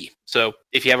PC. So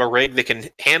if you have a rig that can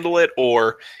handle it,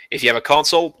 or if you have a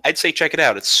console, I'd say check it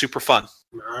out. It's super fun.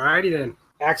 Alrighty then.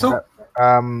 Axel?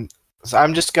 So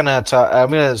I'm just I'm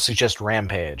gonna suggest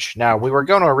Rampage. Now, we were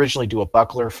going to originally do a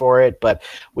buckler for it, but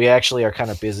we actually are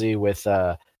kind of busy with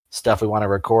stuff we want to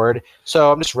record.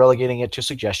 So I'm just relegating it to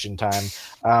suggestion time.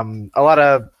 A lot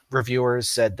of reviewers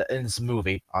said that, and it's a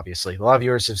movie, obviously. A lot of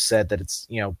viewers have said that it's,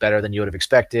 better than you would have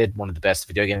expected, one of the best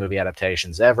video game movie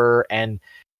adaptations ever. And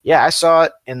yeah, I saw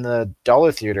it in the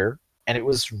Dollar Theater, and it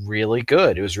was really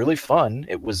good. It was really fun.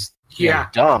 It was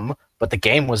dumb, but the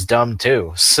game was dumb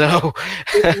too. So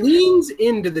it leans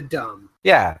into the dumb.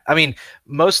 Yeah, I mean,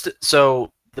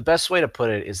 the best way to put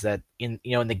it is that in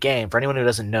the game, for anyone who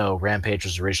doesn't know, Rampage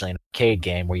was originally an arcade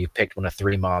game where you picked one of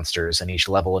 3 monsters, and each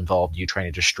level involved you trying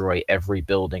to destroy every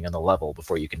building in the level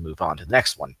before you can move on to the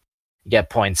next one. You get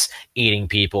points eating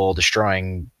people,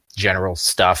 destroying general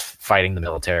stuff, fighting the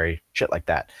military, shit like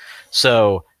that.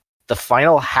 So the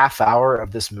final half hour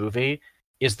of this movie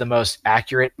is the most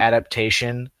accurate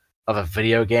adaptation of a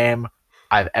video game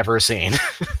I've ever seen.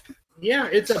 Yeah,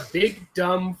 it's a big,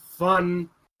 dumb, fun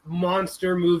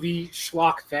monster movie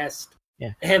schlock fest.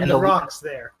 Yeah. And The Rock's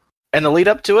there. And the lead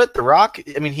up to it, The Rock,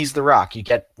 I mean, he's The Rock. You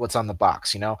get what's on the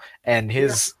box, And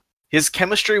his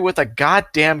chemistry with a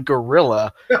goddamn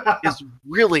gorilla is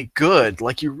really good.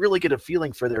 Like, you really get a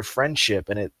feeling for their friendship,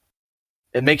 and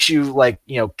it makes you,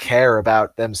 care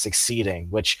about them succeeding,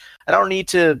 which you don't need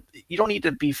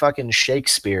to be fucking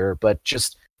Shakespeare, but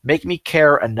just make me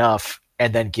care enough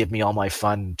and then give me all my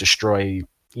fun, destroy,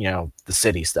 the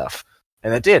city stuff.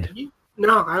 And it did.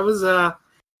 No, I was,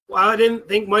 I didn't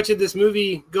think much of this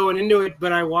movie going into it,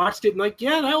 but I watched it and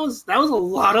that was a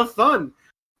lot of fun.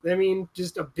 I mean,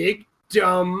 just a big,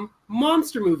 dumb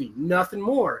monster movie. Nothing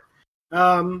more.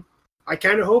 I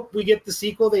kind of hope we get the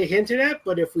sequel they hinted at,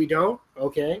 but if we don't,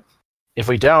 okay. If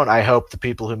we don't, I hope the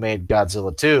people who made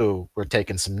Godzilla 2 were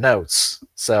taking some notes.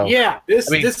 So yeah,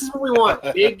 this is what we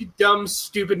want. Big, dumb,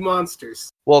 stupid monsters.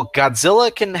 Well,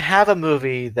 Godzilla can have a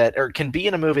movie can be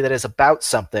in a movie that is about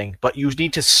something, but you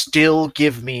need to still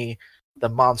give me the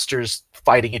monsters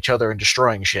fighting each other and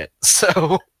destroying shit.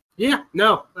 So yeah,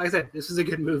 no, like I said, this is a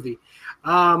good movie.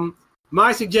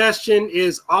 My suggestion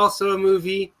is also a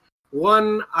movie.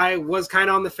 One I was kind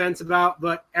of on the fence about,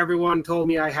 but everyone told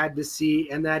me I had to see,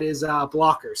 and that is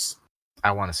Blockers.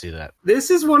 I want to see that. This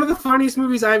is one of the funniest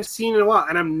movies I've seen in a while,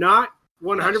 and I'm not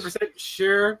 100%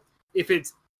 sure if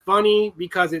it's funny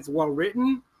because it's well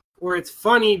written, or it's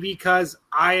funny because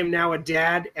I am now a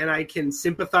dad and I can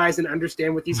sympathize and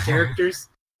understand with these characters.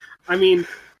 I mean,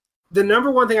 the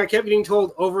number one thing I kept getting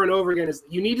told over and over again is,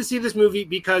 you need to see this movie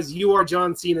because you are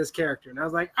John Cena's character. And I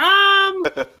was like,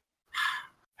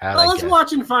 well, let's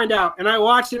watch and find out. And I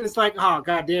watched it, and it's like, oh,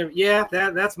 goddamn, yeah,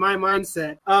 that's my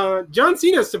mindset. John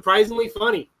Cena is surprisingly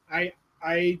funny.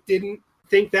 I didn't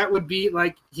think that would be,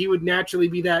 he would naturally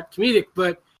be that comedic,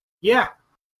 but yeah.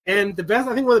 And I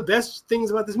think one of the best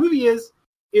things about this movie is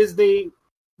they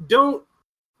don't,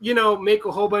 make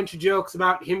a whole bunch of jokes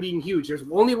about him being huge. There's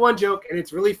only one joke, and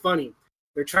it's really funny.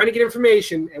 They're trying to get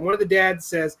information, and one of the dads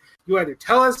says, you either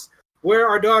tell us where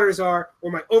our daughters are, or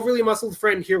my overly muscled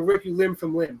friend here will rip you limb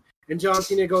from limb. And John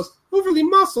Cena goes, overly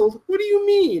muscled? What do you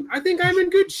mean? I think I'm in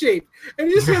good shape. And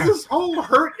he just has this whole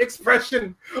hurt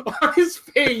expression on his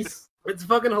face. It's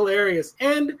fucking hilarious.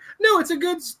 And no, it's a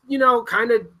good,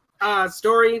 kind of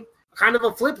story, kind of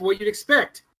a flip of what you'd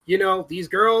expect. These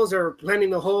girls are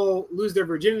planning the whole lose their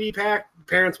virginity pact.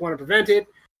 Parents want to prevent it.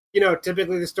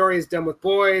 Typically the story is done with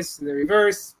boys in the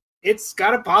reverse. It's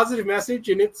got a positive message,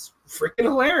 and it's freaking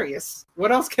hilarious.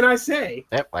 What else can I say?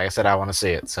 Yep, like I said, I want to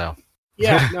see it, so.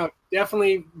 Yeah, no,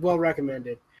 definitely well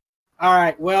recommended. All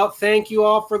right, well, thank you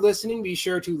all for listening. Be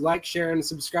sure to like, share, and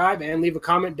subscribe, and leave a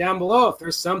comment down below if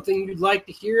there's something you'd like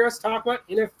to hear us talk about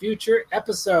in a future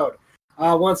episode.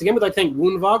 Once again, we'd like to thank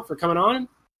Woonvog for coming on.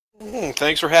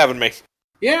 Thanks for having me.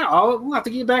 Yeah, we'll have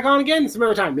to get you back on again some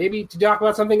other time, maybe to talk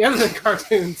about something other than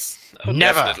cartoons. Oh,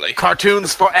 never. Definitely.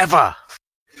 Cartoons forever.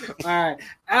 All right.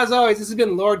 As always, this has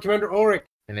been Lord Commander Ulric.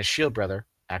 And his shield brother,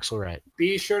 Axel Wright.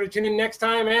 Be sure to tune in next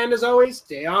time, and as always,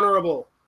 stay honorable.